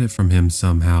to get it from him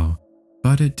somehow,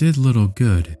 but it did little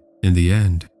good in the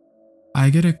end. I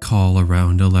get a call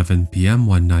around 11 p.m.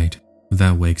 one night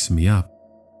that wakes me up.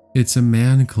 It's a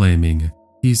man claiming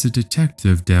he's a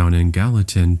detective down in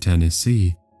Gallatin,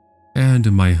 Tennessee,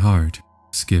 and my heart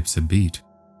skips a beat.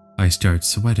 I start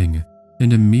sweating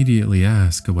and immediately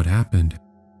ask what happened.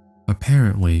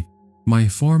 Apparently, my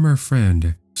former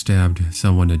friend stabbed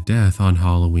someone to death on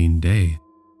Halloween Day.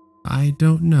 I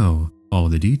don't know all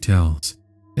the details,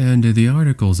 and the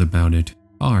articles about it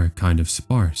are kind of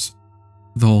sparse.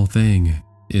 The whole thing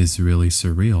is really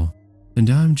surreal, and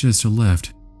I'm just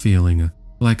left feeling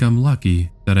like I'm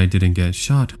lucky that I didn't get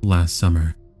shot last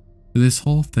summer. This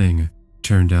whole thing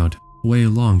turned out way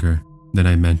longer than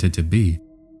I meant it to be,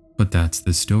 but that's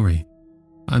the story.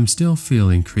 I'm still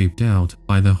feeling creeped out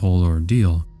by the whole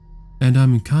ordeal, and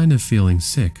I'm kind of feeling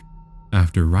sick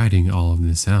after writing all of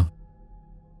this out.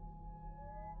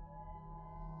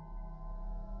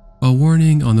 A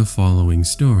warning on the following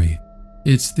story.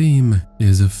 Its theme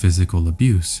is of physical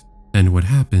abuse and what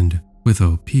happened with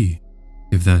OP.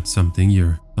 If that's something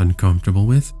you're uncomfortable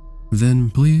with, then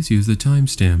please use the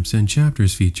timestamps and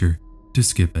chapters feature to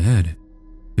skip ahead.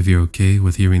 If you're okay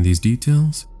with hearing these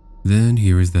details, then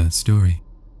here is that story.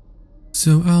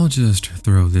 So I'll just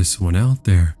throw this one out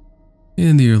there.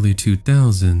 In the early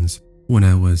 2000s, when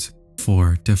I was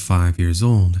 4 to 5 years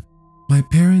old, my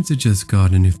parents had just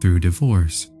gotten through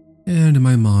divorce, and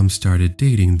my mom started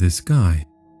dating this guy.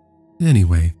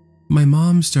 Anyway, my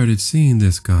mom started seeing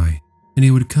this guy, and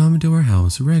he would come to our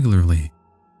house regularly.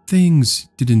 Things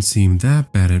didn't seem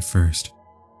that bad at first,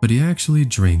 but he actually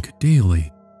drank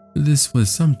daily. This was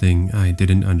something I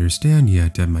didn't understand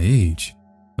yet at my age.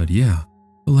 But yeah,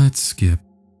 let's skip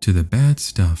to the bad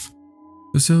stuff.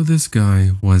 So this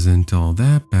guy wasn't all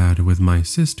that bad with my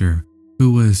sister,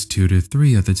 who was 2 to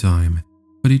 3 at the time,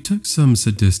 but he took some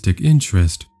sadistic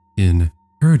interest in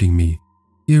hurting me.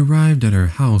 He arrived at our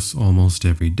house almost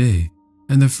every day,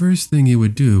 and the first thing he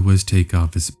would do was take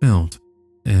off his belt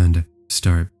and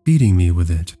start beating me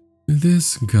with it.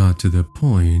 This got to the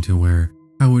point where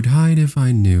I would hide if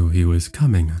I knew he was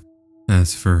coming.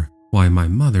 As for why my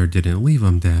mother didn't leave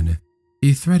him then,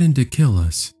 he threatened to kill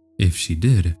us if she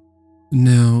did.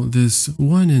 Now, this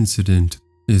one incident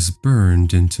is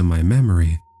burned into my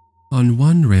memory. On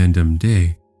one random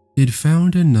day, he'd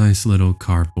found a nice little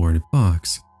cardboard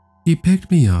box. He picked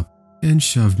me up and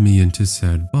shoved me into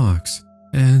said box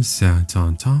and sat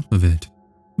on top of it.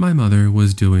 My mother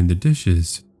was doing the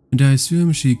dishes, and I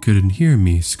assumed she couldn't hear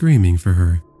me screaming for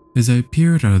her as I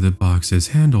peered out of the box's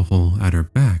handle hole at her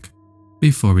back.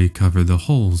 Before he covered the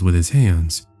holes with his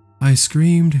hands, I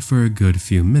screamed for a good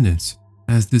few minutes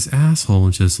as this asshole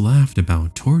just laughed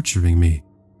about torturing me.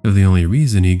 The only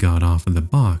reason he got off of the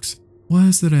box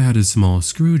was that I had a small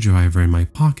screwdriver in my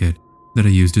pocket that I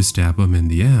used to stab him in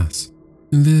the ass.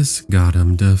 This got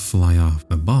him to fly off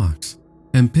the box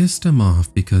and pissed him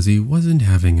off because he wasn't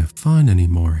having fun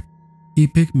anymore. He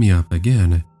picked me up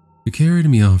again, carried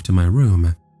me off to my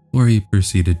room, where he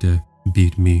proceeded to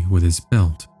beat me with his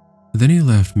belt. Then he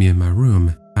left me in my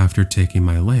room after taking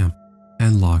my lamp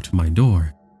and locked my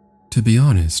door. To be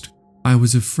honest, I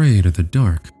was afraid of the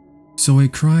dark, so I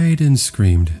cried and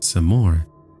screamed some more.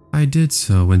 I did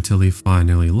so until he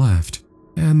finally left,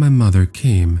 and my mother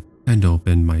came and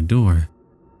opened my door.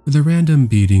 The random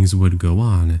beatings would go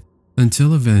on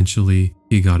until eventually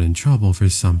he got in trouble for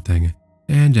something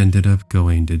and ended up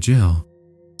going to jail.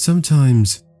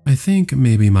 Sometimes I think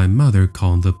maybe my mother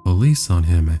called the police on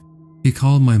him. He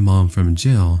called my mom from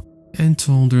jail and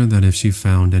told her that if she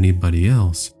found anybody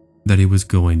else, that he was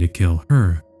going to kill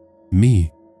her,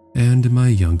 me, and my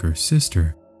younger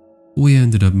sister. We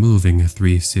ended up moving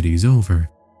 3 cities over,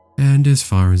 and as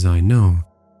far as I know,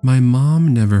 my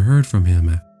mom never heard from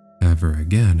him ever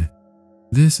again.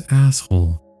 This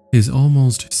asshole is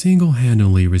almost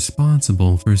single-handedly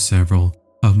responsible for several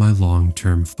of my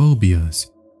long-term phobias,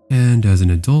 and as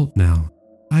an adult now,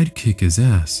 I'd kick his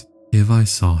ass if I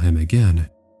saw him again.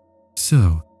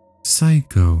 So,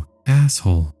 psycho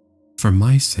asshole, for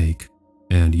my sake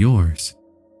and yours,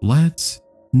 let's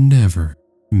never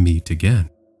meet again.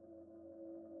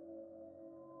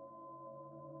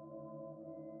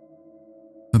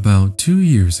 About 2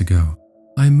 years ago,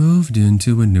 I moved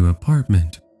into a new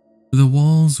apartment. The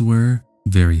walls were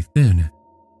very thin,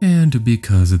 and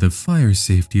because of the fire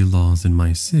safety laws in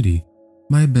my city,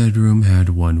 my bedroom had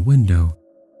one window,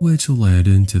 which led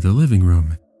into the living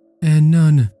room, and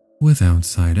none with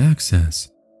outside access.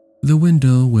 The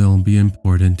window will be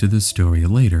important to the story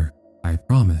later, I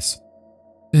promise.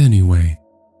 Anyway,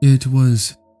 it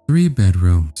was 3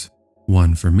 bedrooms,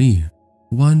 one for me,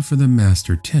 one for the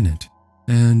master tenant,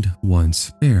 and one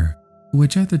spare,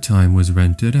 which at the time was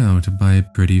rented out by a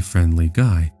pretty friendly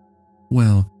guy.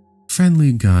 Well,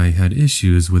 friendly guy had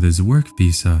issues with his work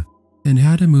visa and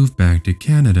had to move back to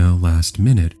Canada last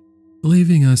minute,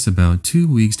 leaving us about 2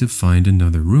 weeks to find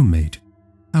another roommate.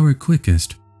 Our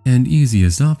quickest and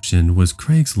easiest option was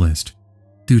Craigslist.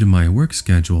 Due to my work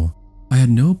schedule, I had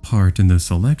no part in the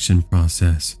selection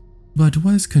process, but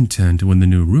was content when the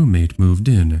new roommate moved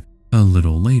in a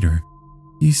little later.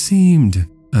 He seemed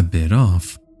a bit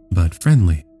off, but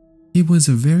friendly. He was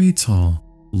a very tall,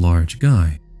 large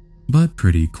guy, but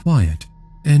pretty quiet,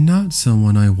 and not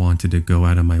someone I wanted to go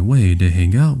out of my way to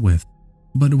hang out with,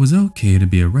 but it was okay to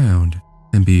be around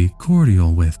and be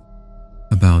cordial with.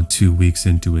 About 2 weeks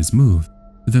into his move,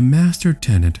 the master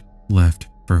tenant left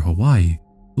for Hawaii,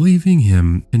 leaving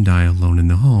him and I alone in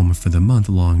the home for the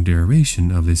month-long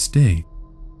duration of his stay.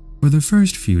 For the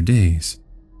first few days,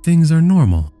 things are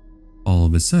normal. All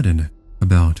of a sudden,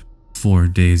 about 4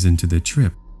 days into the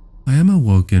trip, I am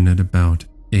awoken at about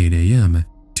 8 a.m.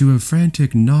 to a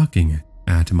frantic knocking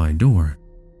at my door.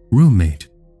 Roommate,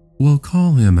 we'll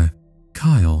call him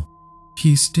Kyle.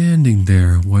 He's standing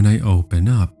there when I open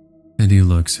up, and he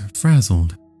looks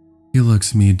frazzled. He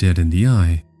looks me dead in the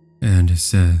eye and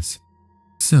says,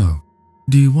 "So,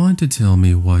 do you want to tell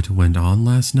me what went on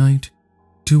last night?"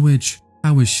 To which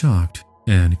I was shocked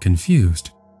and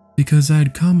confused, because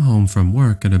I'd come home from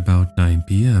work at about 9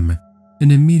 p.m.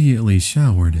 and immediately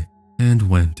showered and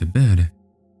went to bed.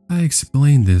 I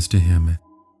explained this to him,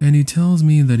 and he tells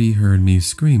me that he heard me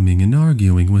screaming and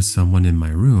arguing with someone in my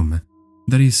room,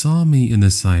 that he saw me in the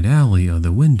side alley of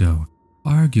the window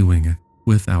arguing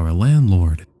with our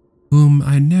landlord, whom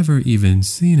I'd never even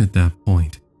seen at that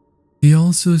point. He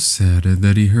also said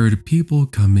that he heard people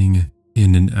coming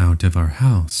in and out of our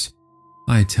house.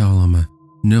 I tell him,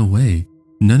 no way,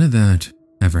 none of that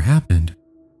ever happened.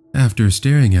 After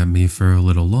staring at me for a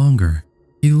little longer,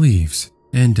 he leaves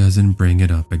and doesn't bring it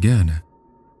up again.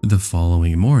 The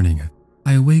following morning,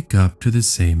 I wake up to the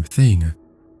same thing.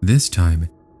 This time,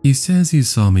 he says he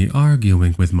saw me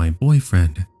arguing with my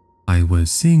boyfriend. I was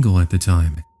single at the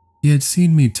time. He had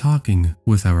seen me talking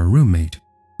with our roommate,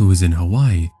 who was in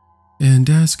Hawaii, and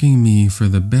asking me for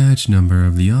the badge number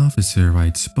of the officer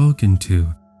I'd spoken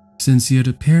to, since he had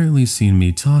apparently seen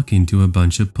me talking to a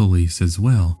bunch of police as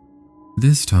well.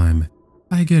 This time,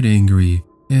 I get angry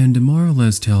and more or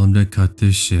less tell him to cut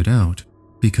this shit out,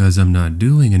 because I'm not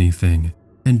doing anything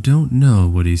and don't know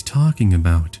what he's talking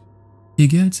about. He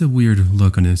gets a weird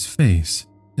look on his face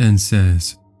and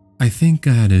says, "I think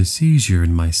I had a seizure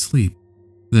in my sleep.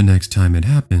 The next time it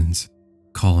happens,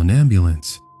 call an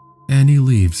ambulance." And he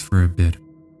leaves for a bit,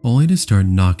 only to start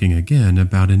knocking again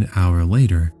about an hour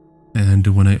later, and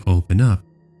when I open up,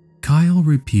 Kyle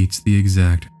repeats the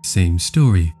exact same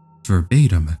story,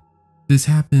 verbatim. This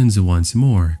happens once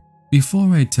more,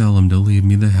 before I tell him to leave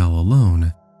me the hell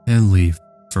alone and leave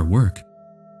for work.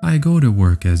 I go to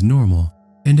work as normal,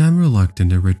 and I'm reluctant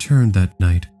to return that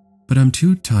night, but I'm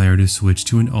too tired to switch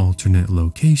to an alternate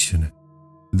location.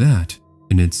 That,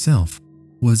 in itself,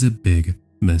 was a big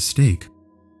mistake.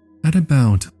 At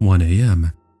about 1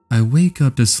 a.m., I wake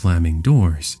up to slamming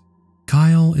doors.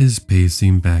 Kyle is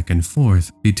pacing back and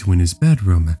forth between his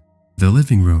bedroom, the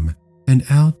living room, and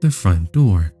out the front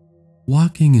door,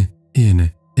 walking in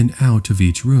and out of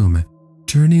each room,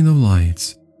 turning the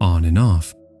lights on and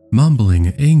off, mumbling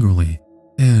angrily,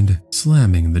 and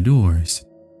slamming the doors.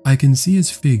 I can see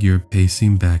his figure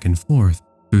pacing back and forth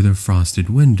through the frosted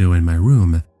window in my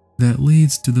room that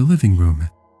leads to the living room.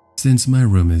 Since my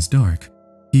room is dark,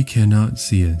 he cannot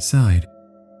see inside.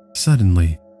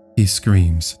 Suddenly, he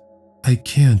screams, "I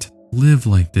can't live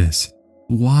like this.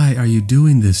 Why are you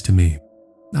doing this to me?"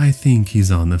 I think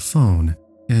he's on the phone,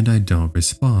 and I don't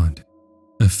respond.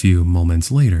 A few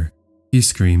moments later, he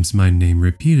screams my name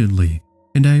repeatedly,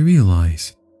 and I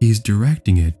realize he's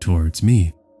directing it towards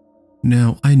me.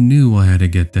 Now, I knew I had to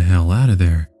get the hell out of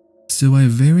there, so I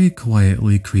very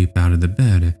quietly creep out of the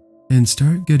bed and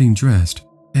start getting dressed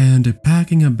and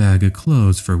packing a bag of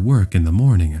clothes for work in the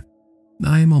morning.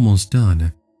 I'm almost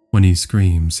done when he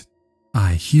screams,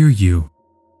 "I hear you,"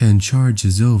 and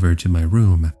charges over to my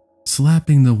room,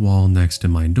 slapping the wall next to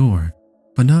my door.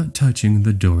 but not touching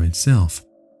the door itself.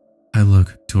 I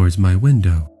look towards my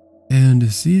window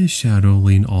and see a shadow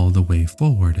lean all the way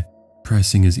forward,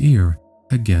 pressing his ear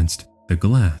against the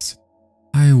glass.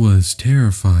 I was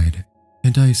terrified,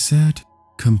 and I sat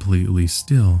completely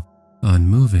still,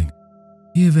 unmoving.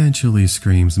 He eventually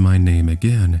screams my name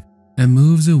again and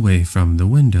moves away from the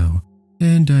window,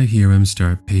 and I hear him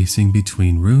start pacing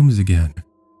between rooms again.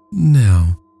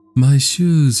 Now, my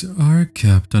shoes are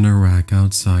kept on a rack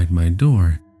outside my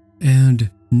door and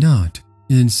not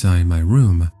inside my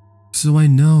room, so I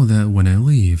know that when I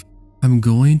leave, I'm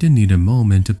going to need a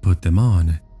moment to put them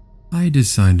on. I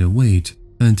decide to wait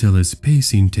until his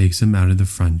pacing takes him out of the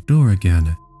front door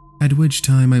again, at which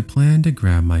time I plan to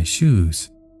grab my shoes,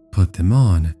 put them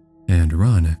on, and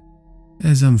run.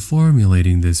 As I'm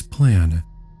formulating this plan,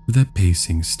 the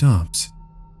pacing stops.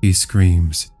 He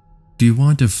screams, "Do you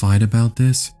want to fight about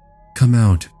this? Come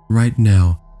out right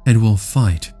now and we'll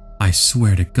fight, I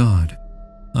swear to God."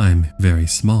 I'm very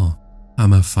small.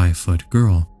 I'm a 5-foot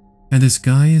girl, and this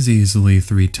guy is easily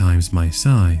 3 times my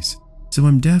size, so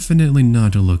I'm definitely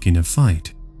not looking to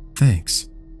fight. Thanks.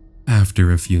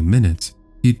 After a few minutes,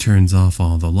 he turns off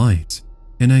all the lights,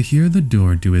 and I hear the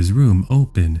door to his room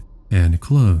open and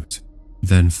close,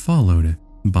 then followed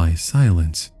by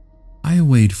silence. I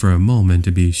wait for a moment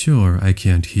to be sure I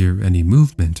can't hear any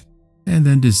movement, and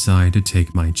then decide to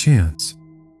take my chance.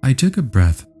 I took a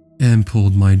breath and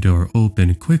pulled my door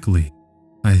open quickly.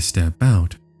 I step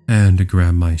out and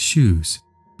grab my shoes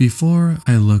before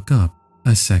I look up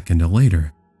a second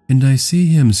later, and I see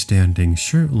him standing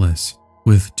shirtless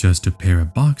with just a pair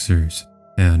of boxers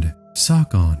and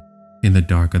sock on in the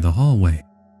dark of the hallway.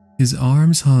 His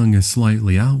arms hung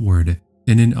slightly outward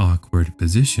in an awkward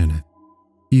position.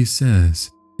 He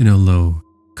says in a low,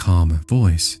 calm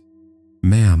voice,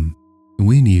 "Ma'am,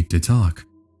 we need to talk."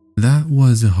 That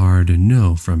was a hard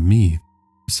no from me,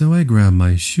 so I grab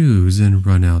my shoes and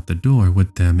run out the door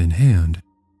with them in hand.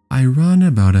 I run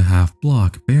about a half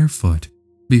block barefoot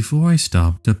before I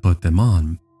stop to put them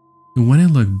on. When I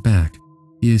look back,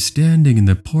 he is standing in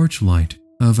the porch light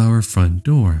of our front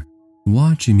door,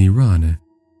 watching me run,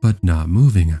 but not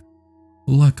moving.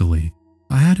 Luckily,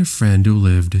 I had a friend who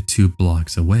lived 2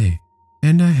 blocks away,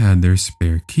 and I had their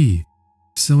spare key,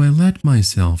 so I let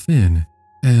myself in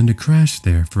and crashed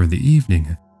there for the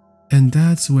evening. And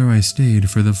that's where I stayed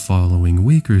for the following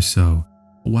week or so,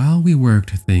 while we worked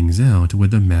things out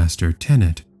with the master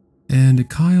tenant, and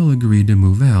Kyle agreed to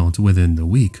move out within the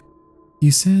week.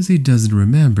 He says he doesn't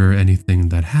remember anything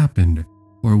that happened,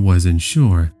 or wasn't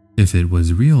sure if it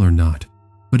was real or not,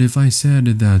 but if I said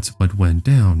that's what went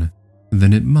down,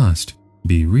 then it must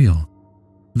be real.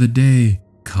 The day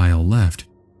Kyle left,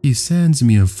 he sends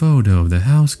me a photo of the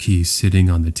house key sitting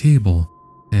on the table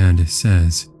and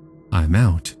says, "I'm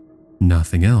out,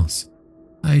 nothing else."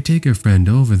 I take a friend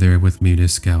over there with me to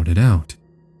scout it out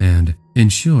and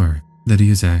ensure that he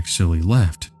has actually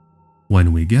left.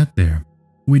 When we get there,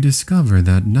 we discover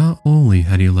that not only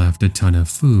had he left a ton of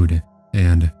food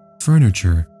and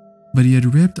furniture, but he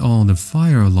had ripped all the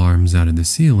fire alarms out of the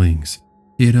ceilings.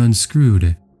 He had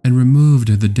unscrewed and removed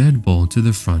the deadbolt to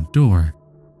the front door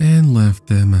and left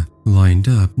them lined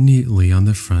up neatly on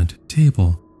the front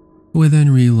table. We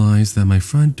then realized that my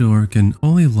front door can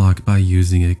only lock by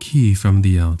using a key from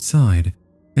the outside,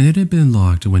 and it had been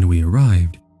locked when we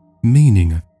arrived,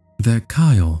 meaning that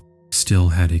Kyle still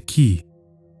had a key.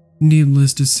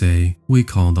 Needless to say, we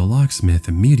called the locksmith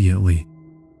immediately.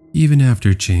 Even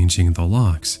after changing the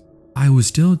locks, I was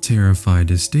still terrified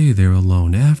to stay there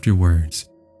alone afterwards,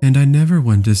 and I never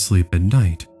went to sleep at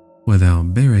night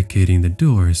without barricading the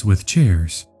doors with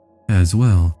chairs, as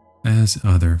well as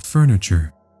other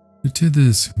furniture. To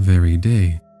this very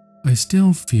day, I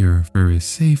still fear for his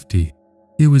safety.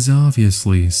 He was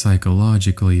obviously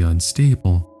psychologically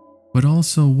unstable, but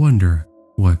also wonder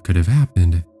what could have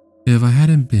happened if I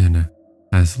hadn't been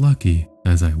as lucky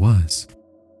as I was.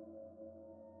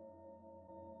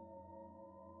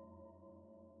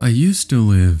 I used to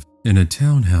live in a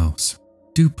townhouse,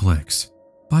 duplex,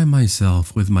 by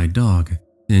myself with my dog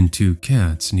and 2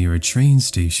 cats near a train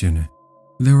station.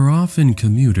 There were often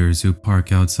commuters who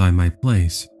park outside my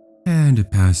place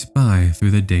and pass by through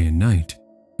the day and night.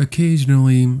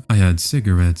 Occasionally, I had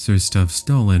cigarettes or stuff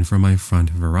stolen from my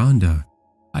front veranda.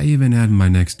 I even had my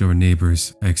next-door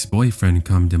neighbor's ex-boyfriend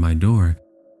come to my door,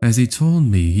 as he told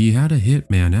me he had a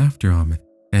hitman after him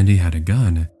and he had a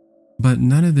gun. But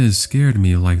none of this scared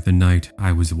me like the night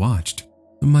I was watched.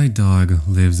 My dog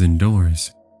lives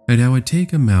indoors, and I would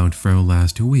take him out for a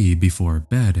last wee before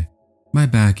bed. My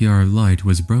backyard light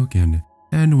was broken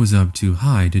and was up too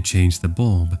high to change the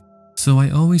bulb, so I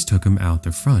always took him out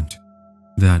the front.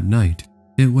 That night,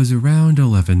 It was around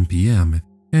 11 p.m.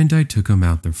 and I took him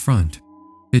out the front.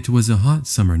 It was a hot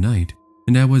summer night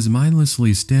and I was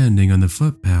mindlessly standing on the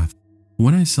footpath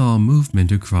when I saw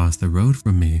movement across the road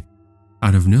from me.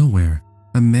 Out of nowhere,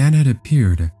 a man had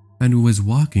appeared and was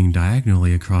walking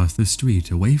diagonally across the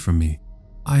street away from me.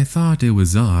 I thought it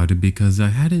was odd because I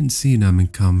hadn't seen him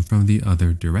come from the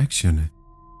other direction.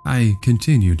 I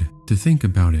continued to think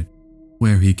about it.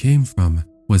 Where he came from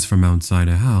was from outside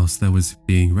a house that was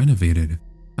being renovated.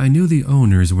 I knew the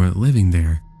owners weren't living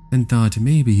there and thought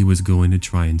maybe he was going to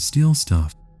try and steal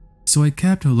stuff. So I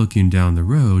kept looking down the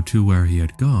road to where he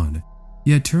had gone.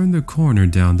 He had turned the corner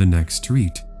down the next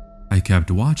street. I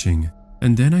kept watching,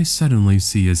 and then I suddenly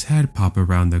see his head pop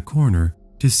around the corner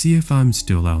to see if I'm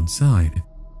still outside.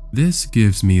 This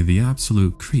gives me the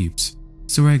absolute creeps,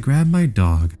 so I grab my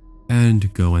dog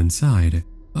and go inside.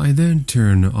 I then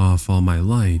turn off all my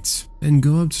lights and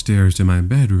go upstairs to my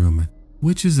bedroom,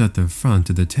 which is at the front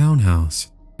of the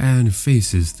townhouse and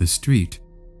faces the street.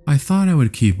 I thought I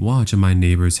would keep watch on my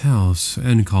neighbor's house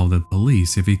and call the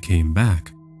police if he came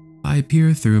back. I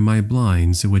peer through my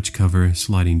blinds, which cover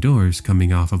sliding doors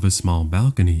coming off of a small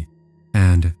balcony,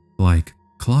 and, like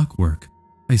clockwork,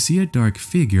 I see a dark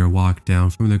figure walk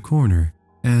down from the corner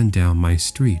and down my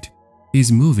street.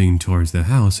 He's moving towards the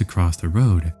house across the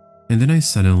road, and then I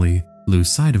suddenly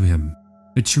lose sight of him.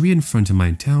 A tree in front of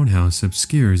my townhouse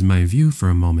obscures my view for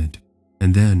a moment,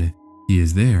 and then he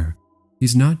is there.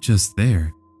 He's not just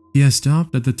there, he has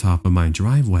stopped at the top of my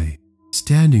driveway,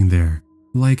 standing there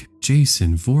like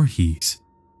Jason Voorhees.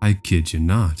 I kid you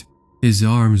not. His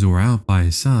arms were out by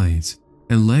his sides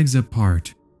and legs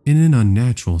apart in an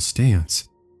unnatural stance,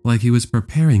 like he was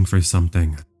preparing for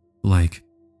something, like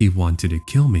he wanted to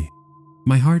kill me.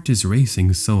 My heart is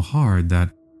racing so hard that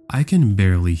I can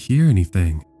barely hear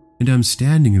anything, and I'm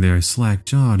standing there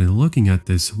slack-jawed and looking at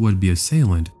this would-be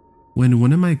assailant when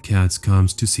one of my cats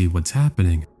comes to see what's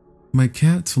happening. My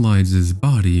cat slides his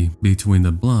body between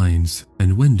the blinds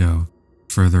and window,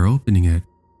 further opening it,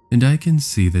 and I can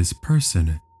see this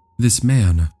person, this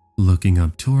man, looking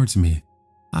up towards me.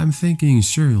 I'm thinking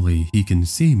surely he can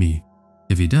see me.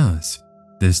 If he does,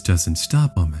 this doesn't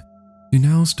stop him. He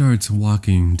now starts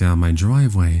walking down my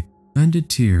driveway,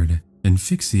 undeterred and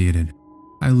fixated.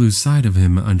 I lose sight of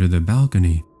him under the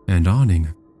balcony and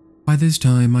awning. By this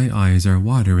time, my eyes are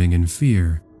watering in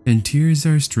fear and tears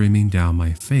are streaming down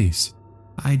my face.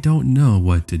 I don't know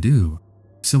what to do,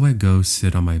 so I go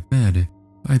sit on my bed.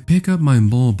 I pick up my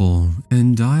mobile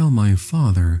and dial my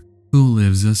father, who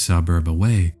lives a suburb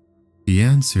away. He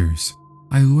answers.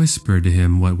 I whisper to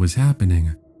him what was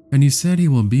happening, and he said he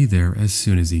will be there as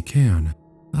soon as he can.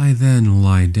 I then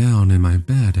lie down in my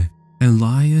bed and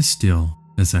lie as still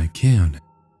as I can.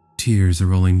 Tears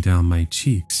rolling down my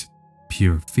cheeks,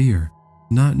 pure fear,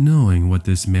 not knowing what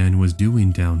this man was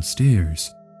doing downstairs,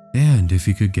 and if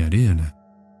he could get in.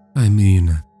 I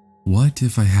mean, what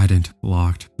if I hadn't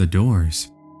locked the doors?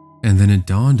 And then it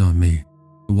dawned on me,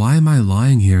 why am I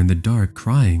lying here in the dark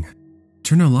crying?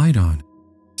 Turn a light on.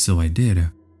 So I did.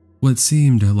 What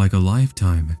seemed like a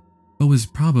lifetime, but was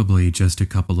probably just a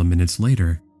couple of minutes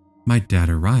later, my dad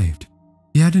arrived.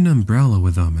 He had an umbrella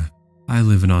with him. I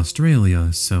live in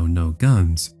Australia, so no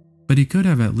guns, but he could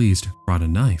have at least brought a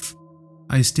knife.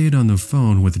 I stayed on the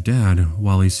phone with Dad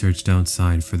while he searched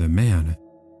outside for the man.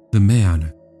 The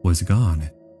man was gone.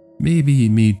 Maybe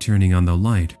me turning on the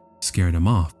light scared him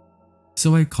off.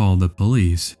 So I called the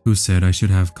police, who said I should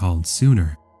have called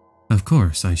sooner. Of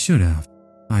course I should have.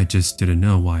 I just didn't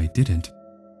know why I didn't.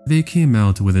 They came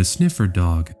out with a sniffer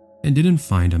dog and didn't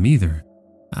find him either.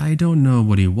 I don't know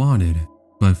what he wanted,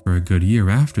 but for a good year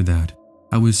after that,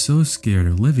 I was so scared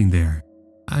of living there.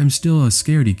 I'm still a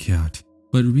scaredy cat,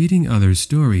 but reading other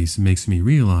stories makes me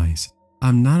realize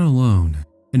I'm not alone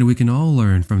and we can all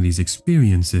learn from these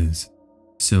experiences.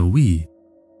 So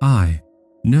I,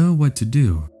 know what to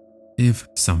do if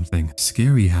something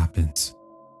scary happens.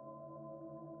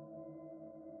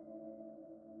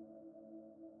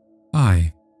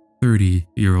 I,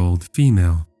 30-year-old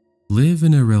female, live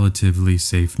in a relatively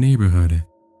safe neighborhood,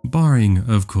 barring,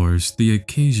 of course, the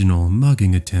occasional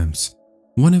mugging attempts,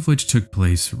 one of which took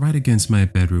place right against my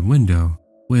bedroom window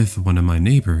with one of my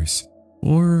neighbors,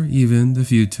 or even the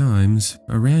few times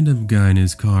a random guy in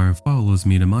his car follows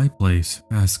me to my place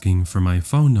asking for my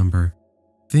phone number.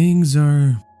 Things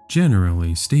are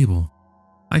generally stable.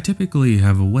 I typically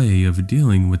have a way of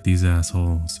dealing with these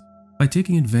assholes by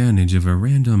taking advantage of a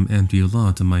random empty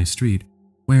lot on my street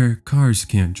where cars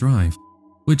can't drive,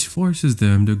 which forces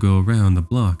them to go around the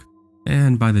block,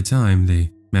 and by the time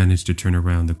they manage to turn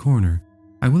around the corner,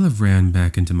 I will have ran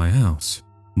back into my house.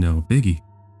 No biggie.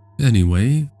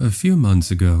 Anyway, a few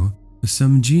months ago,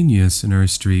 some genius in our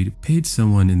street paid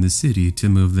someone in the city to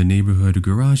move the neighborhood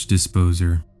garage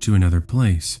disposer to another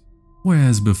place,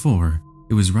 whereas before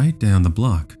it was right down the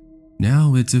block.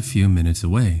 Now it's a few minutes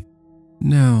away.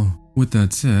 Now, with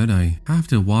that said, I have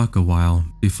to walk a while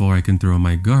before I can throw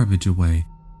my garbage away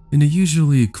in a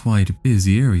usually quite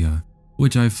busy area,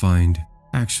 which I find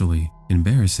actually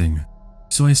embarrassing.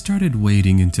 So I started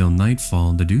waiting until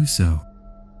nightfall to do so.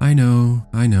 I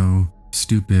know,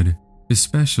 stupid,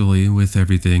 especially with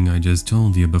everything I just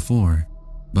told you before.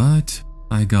 But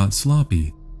I got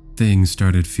sloppy. Things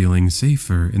started feeling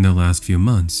safer in the last few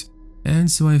months, and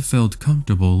so I felt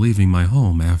comfortable leaving my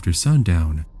home after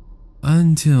sundown.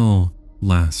 Until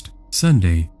last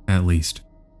Sunday, at least.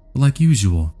 Like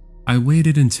usual, I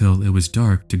waited until it was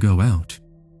dark to go out.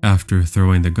 After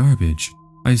throwing the garbage,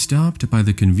 I stopped by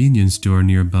the convenience store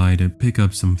nearby to pick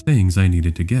up some things I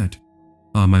needed to get.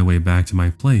 On my way back to my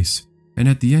place, and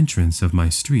at the entrance of my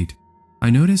street, I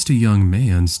noticed a young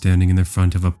man standing in the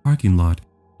front of a parking lot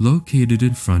located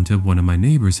in front of one of my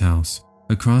neighbor's house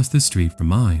across the street from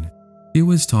mine. He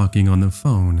was talking on the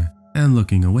phone and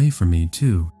looking away from me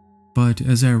too. But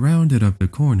as I rounded up the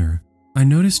corner, I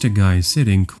noticed a guy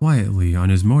sitting quietly on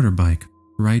his motorbike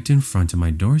right in front of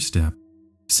my doorstep.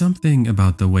 Something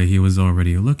about the way he was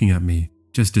already looking at me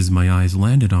just as my eyes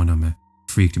landed on him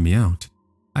freaked me out.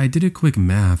 I did a quick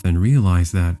math and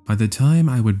realized that by the time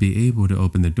I would be able to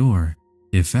open the door,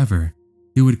 if ever,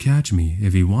 he would catch me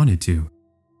if he wanted to.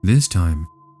 This time,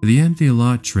 the empty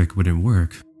lot trick wouldn't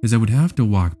work as I would have to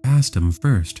walk past him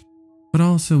first, but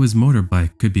also his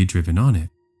motorbike could be driven on it.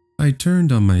 I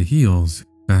turned on my heels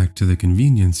back to the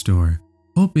convenience store,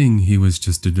 hoping he was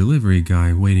just a delivery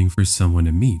guy waiting for someone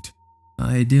to meet.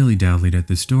 I dilly-dallied at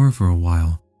the store for a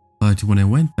while, but when I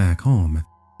went back home,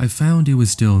 I found he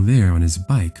was still there on his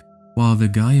bike, while the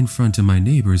guy in front of my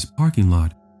neighbor's parking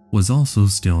lot was also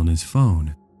still on his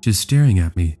phone, just staring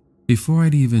at me before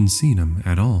I'd even seen him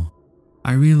at all.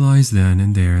 I realized then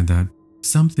and there that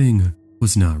something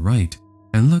was not right,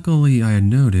 and luckily I had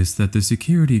noticed that the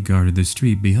security guard at the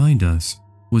street behind us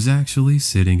was actually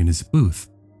sitting in his booth.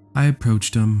 I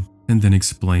approached him and then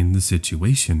explained the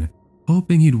situation,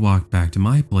 hoping he'd walk back to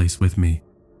my place with me,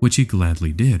 which he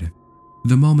gladly did.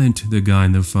 The moment the guy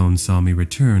on the phone saw me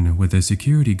return with a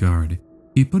security guard,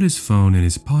 he put his phone in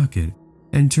his pocket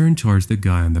and turned towards the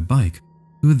guy on the bike,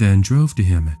 who then drove to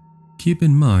him. Keep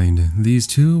in mind, these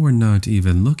two were not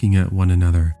even looking at one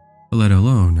another, let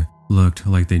alone looked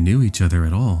like they knew each other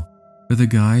at all. But the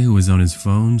guy who was on his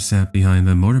phone sat behind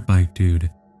the motorbike dude,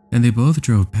 and they both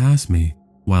drove past me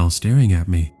while staring at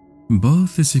me.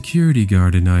 Both the security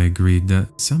guard and I agreed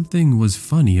that something was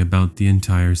funny about the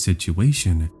entire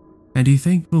situation, and he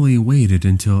thankfully waited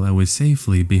until I was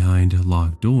safely behind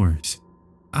locked doors.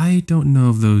 I don't know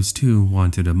if those two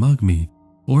wanted to mug me,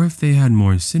 or if they had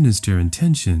more sinister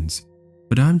intentions,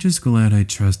 but I'm just glad I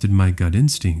trusted my gut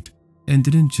instinct and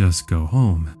didn't just go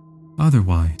home.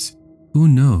 Otherwise, who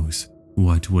knows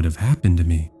what would have happened to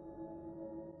me.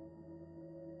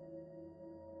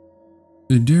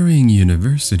 During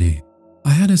university, I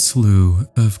had a slew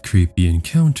of creepy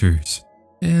encounters,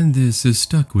 and this has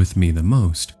stuck with me the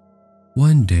most.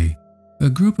 One day, a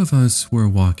group of us were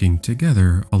walking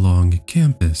together along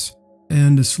campus,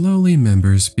 and slowly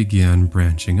members began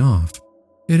branching off.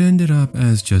 It ended up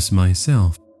as just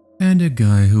myself and a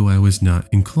guy who I was not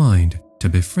inclined to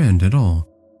befriend at all.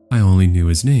 I only knew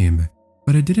his name,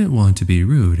 but I didn't want to be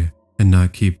rude and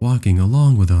not keep walking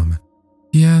along with him.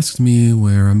 He asked me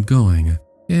where I'm going,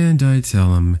 and I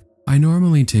tell him I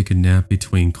normally take a nap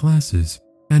between classes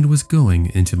and was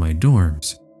going into my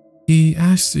dorms. He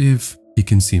asks if he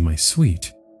can see my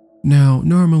suite. Now,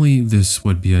 normally this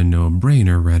would be a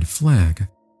no-brainer red flag,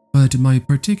 but my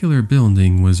particular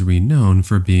building was renowned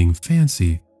for being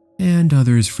fancy, and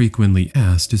others frequently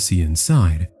asked to see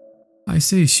inside. I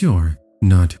say sure,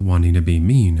 not wanting to be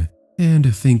mean,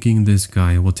 and thinking this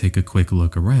guy will take a quick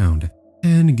look around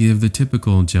and give the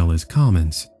typical jealous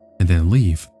comments, and then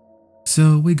leave.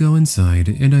 So we go inside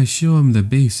and I show him the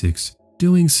basics,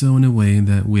 doing so in a way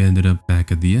that we ended up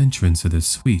back at the entrance of the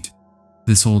suite.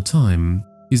 This whole time,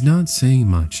 he's not saying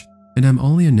much, and I'm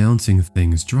only announcing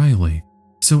things dryly,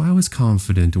 so I was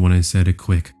confident when I said a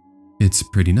quick, "It's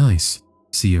pretty nice,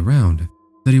 see you around,"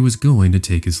 that he was going to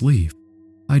take his leave.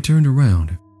 I turned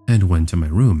around and went to my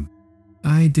room.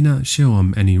 I did not show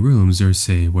him any rooms or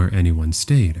say where anyone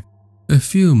stayed. A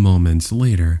few moments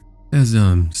later, as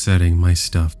I'm setting my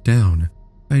stuff down,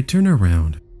 I turn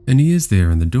around and he is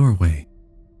there in the doorway.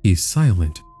 He's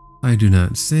silent. I do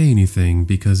not say anything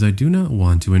because I do not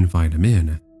want to invite him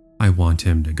in. I want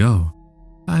him to go.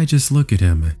 I just look at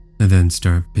him and then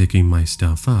start picking my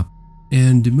stuff up.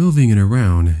 and moving it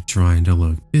around, trying to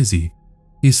look busy.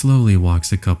 He slowly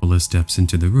walks a couple of steps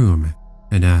into the room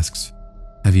and asks,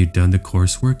 "Have you done the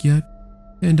coursework yet?"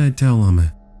 And I tell him,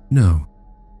 "No."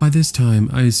 By this time,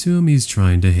 I assume he's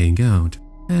trying to hang out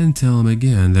and tell him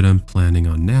again that I'm planning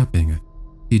on napping.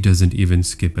 He doesn't even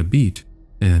skip a beat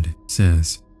and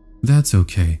says, "That's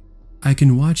okay. I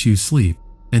can watch you sleep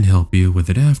and help you with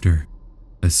it after."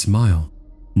 A smile,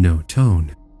 no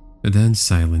tone, then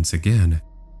silence again.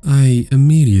 I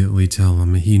immediately tell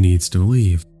him he needs to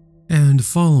leave and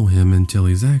follow him until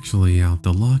he's actually out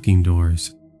the locking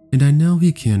doors, and I know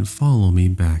he can't follow me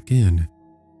back in.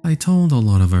 I told a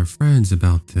lot of our friends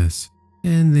about this,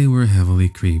 and they were heavily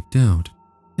creeped out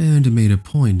and made a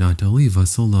point not to leave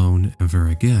us alone ever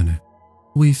again.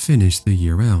 We finished the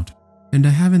year out, and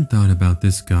I haven't thought about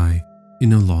this guy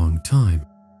in a long time.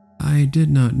 I did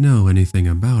not know anything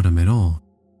about him at all.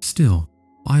 Still,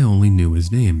 I only knew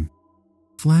his name.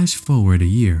 Flash forward a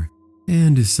year,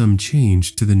 and some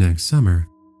change to the next summer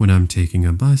when I'm taking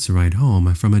a bus ride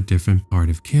home from a different part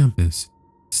of campus,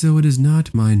 so it is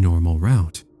not my normal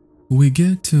route. We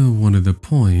get to one of the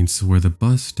points where the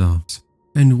bus stops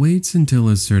and waits until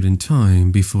a certain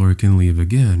time before it can leave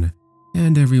again,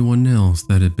 and everyone else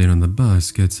that had been on the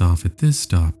bus gets off at this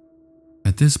stop.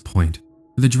 At this point,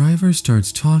 the driver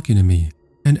starts talking to me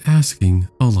and asking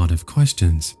a lot of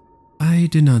questions. I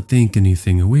did not think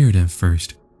anything weird at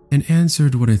first and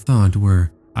answered what I thought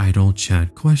were idle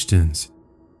chat questions.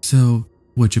 So,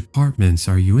 which apartments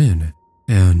are you in?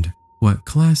 And what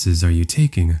classes are you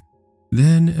taking?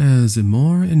 Then, as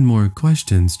more and more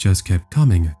questions just kept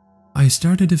coming, I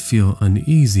started to feel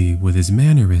uneasy with his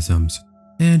mannerisms,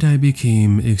 and I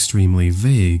became extremely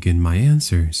vague in my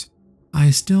answers. I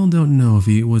still don't know if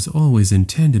he was always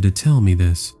intended to tell me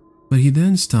this, but he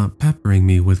then stopped peppering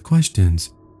me with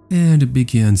questions and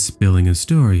began spilling a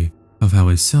story of how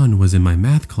his son was in my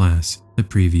math class the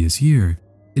previous year,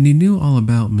 and he knew all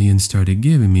about me and started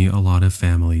giving me a lot of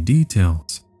family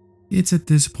details. It's at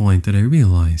this point that I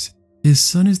realize his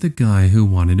son is the guy who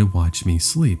wanted to watch me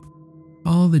sleep.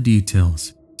 All the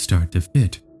details start to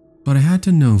fit, but I had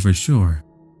to know for sure,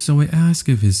 so I ask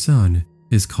if his son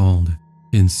is called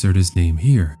insert his name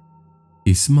here.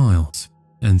 He smiles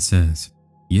and says,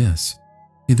 yes.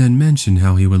 He then mentioned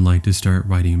how he would like to start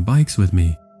riding bikes with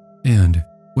me, and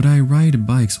would I ride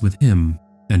bikes with him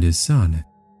and his son?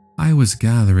 I was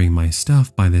gathering my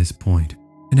stuff by this point,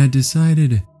 and had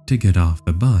decided to get off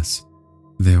the bus.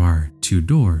 There are 2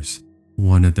 doors,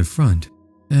 one at the front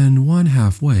and one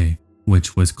halfway,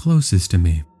 which was closest to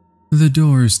me. The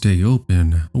doors stay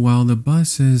open while the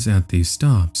bus is at these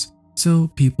stops, so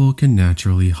people can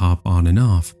naturally hop on and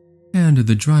off, and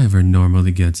the driver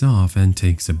normally gets off and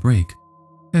takes a break.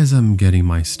 As I'm getting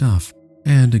my stuff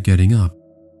and getting up,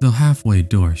 the halfway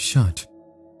door shut.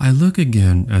 I look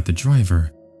again at the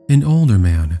driver, an older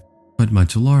man, but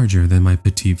much larger than my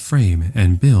petite frame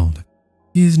and build.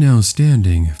 He is now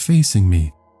standing facing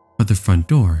me, but the front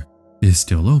door is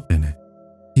still open.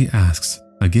 He asks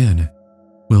again,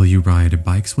 will you ride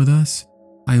bikes with us?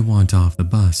 I want off the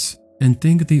bus and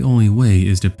think the only way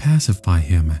is to pacify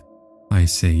him. I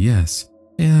say yes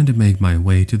and make my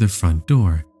way to the front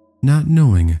door, not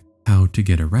knowing how to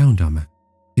get around him.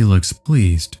 He looks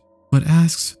pleased, but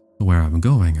asks where I'm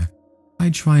going. I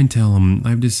try and tell him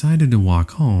I've decided to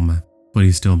walk home, but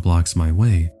he still blocks my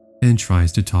way and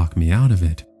tries to talk me out of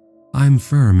it. I'm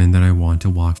firm in that I want to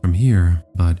walk from here,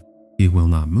 but he will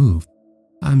not move.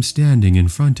 I'm standing in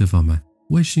front of him,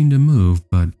 wishing to move,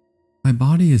 but my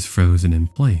body is frozen in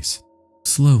place.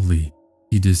 Slowly,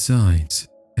 he decides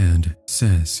and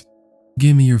says,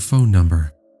 give me your phone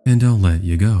number and I'll let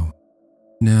you go.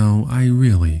 Now, I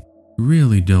really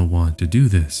don't want to do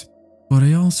this, but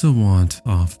I also want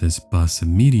off this bus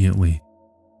immediately.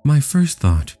 My first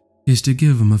thought is to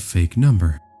give him a fake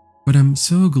number, but I'm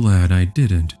so glad I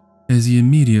didn't, as he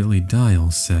immediately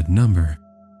dials said number.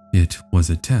 It was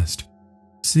a test.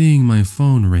 Seeing my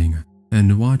phone ring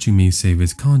and watching me save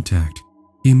his contact,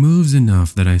 he moves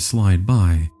enough that I slide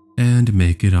by and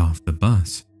make it off the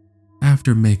bus.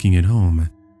 After making it home,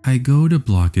 I go to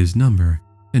block his number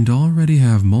and already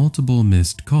have multiple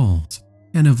missed calls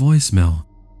and a voicemail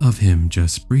of him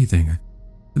just breathing.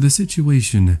 The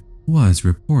situation was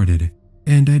reported,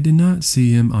 and I did not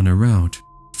see him on a route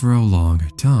for a long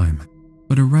time,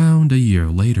 but around a year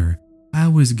later, I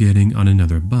was getting on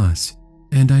another bus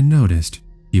and I noticed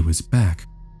he was back.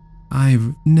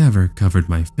 I've never covered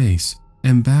my face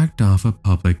and backed off of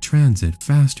public transit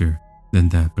faster than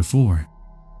that before.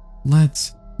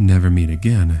 Let's never meet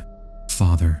again,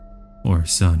 father or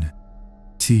son.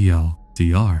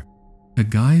 TLDR. A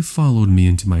guy followed me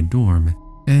into my dorm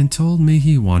and told me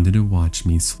he wanted to watch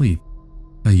me sleep.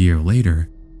 A year later,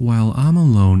 while I'm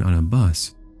alone on a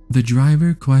bus, the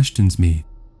driver questions me,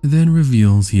 then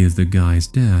reveals he is the guy's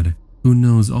dad who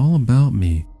knows all about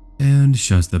me and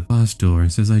shuts the bus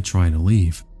doors as I try to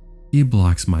leave. He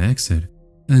blocks my exit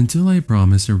until I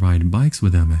promise to ride bikes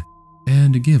with him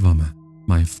and give him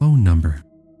my phone number.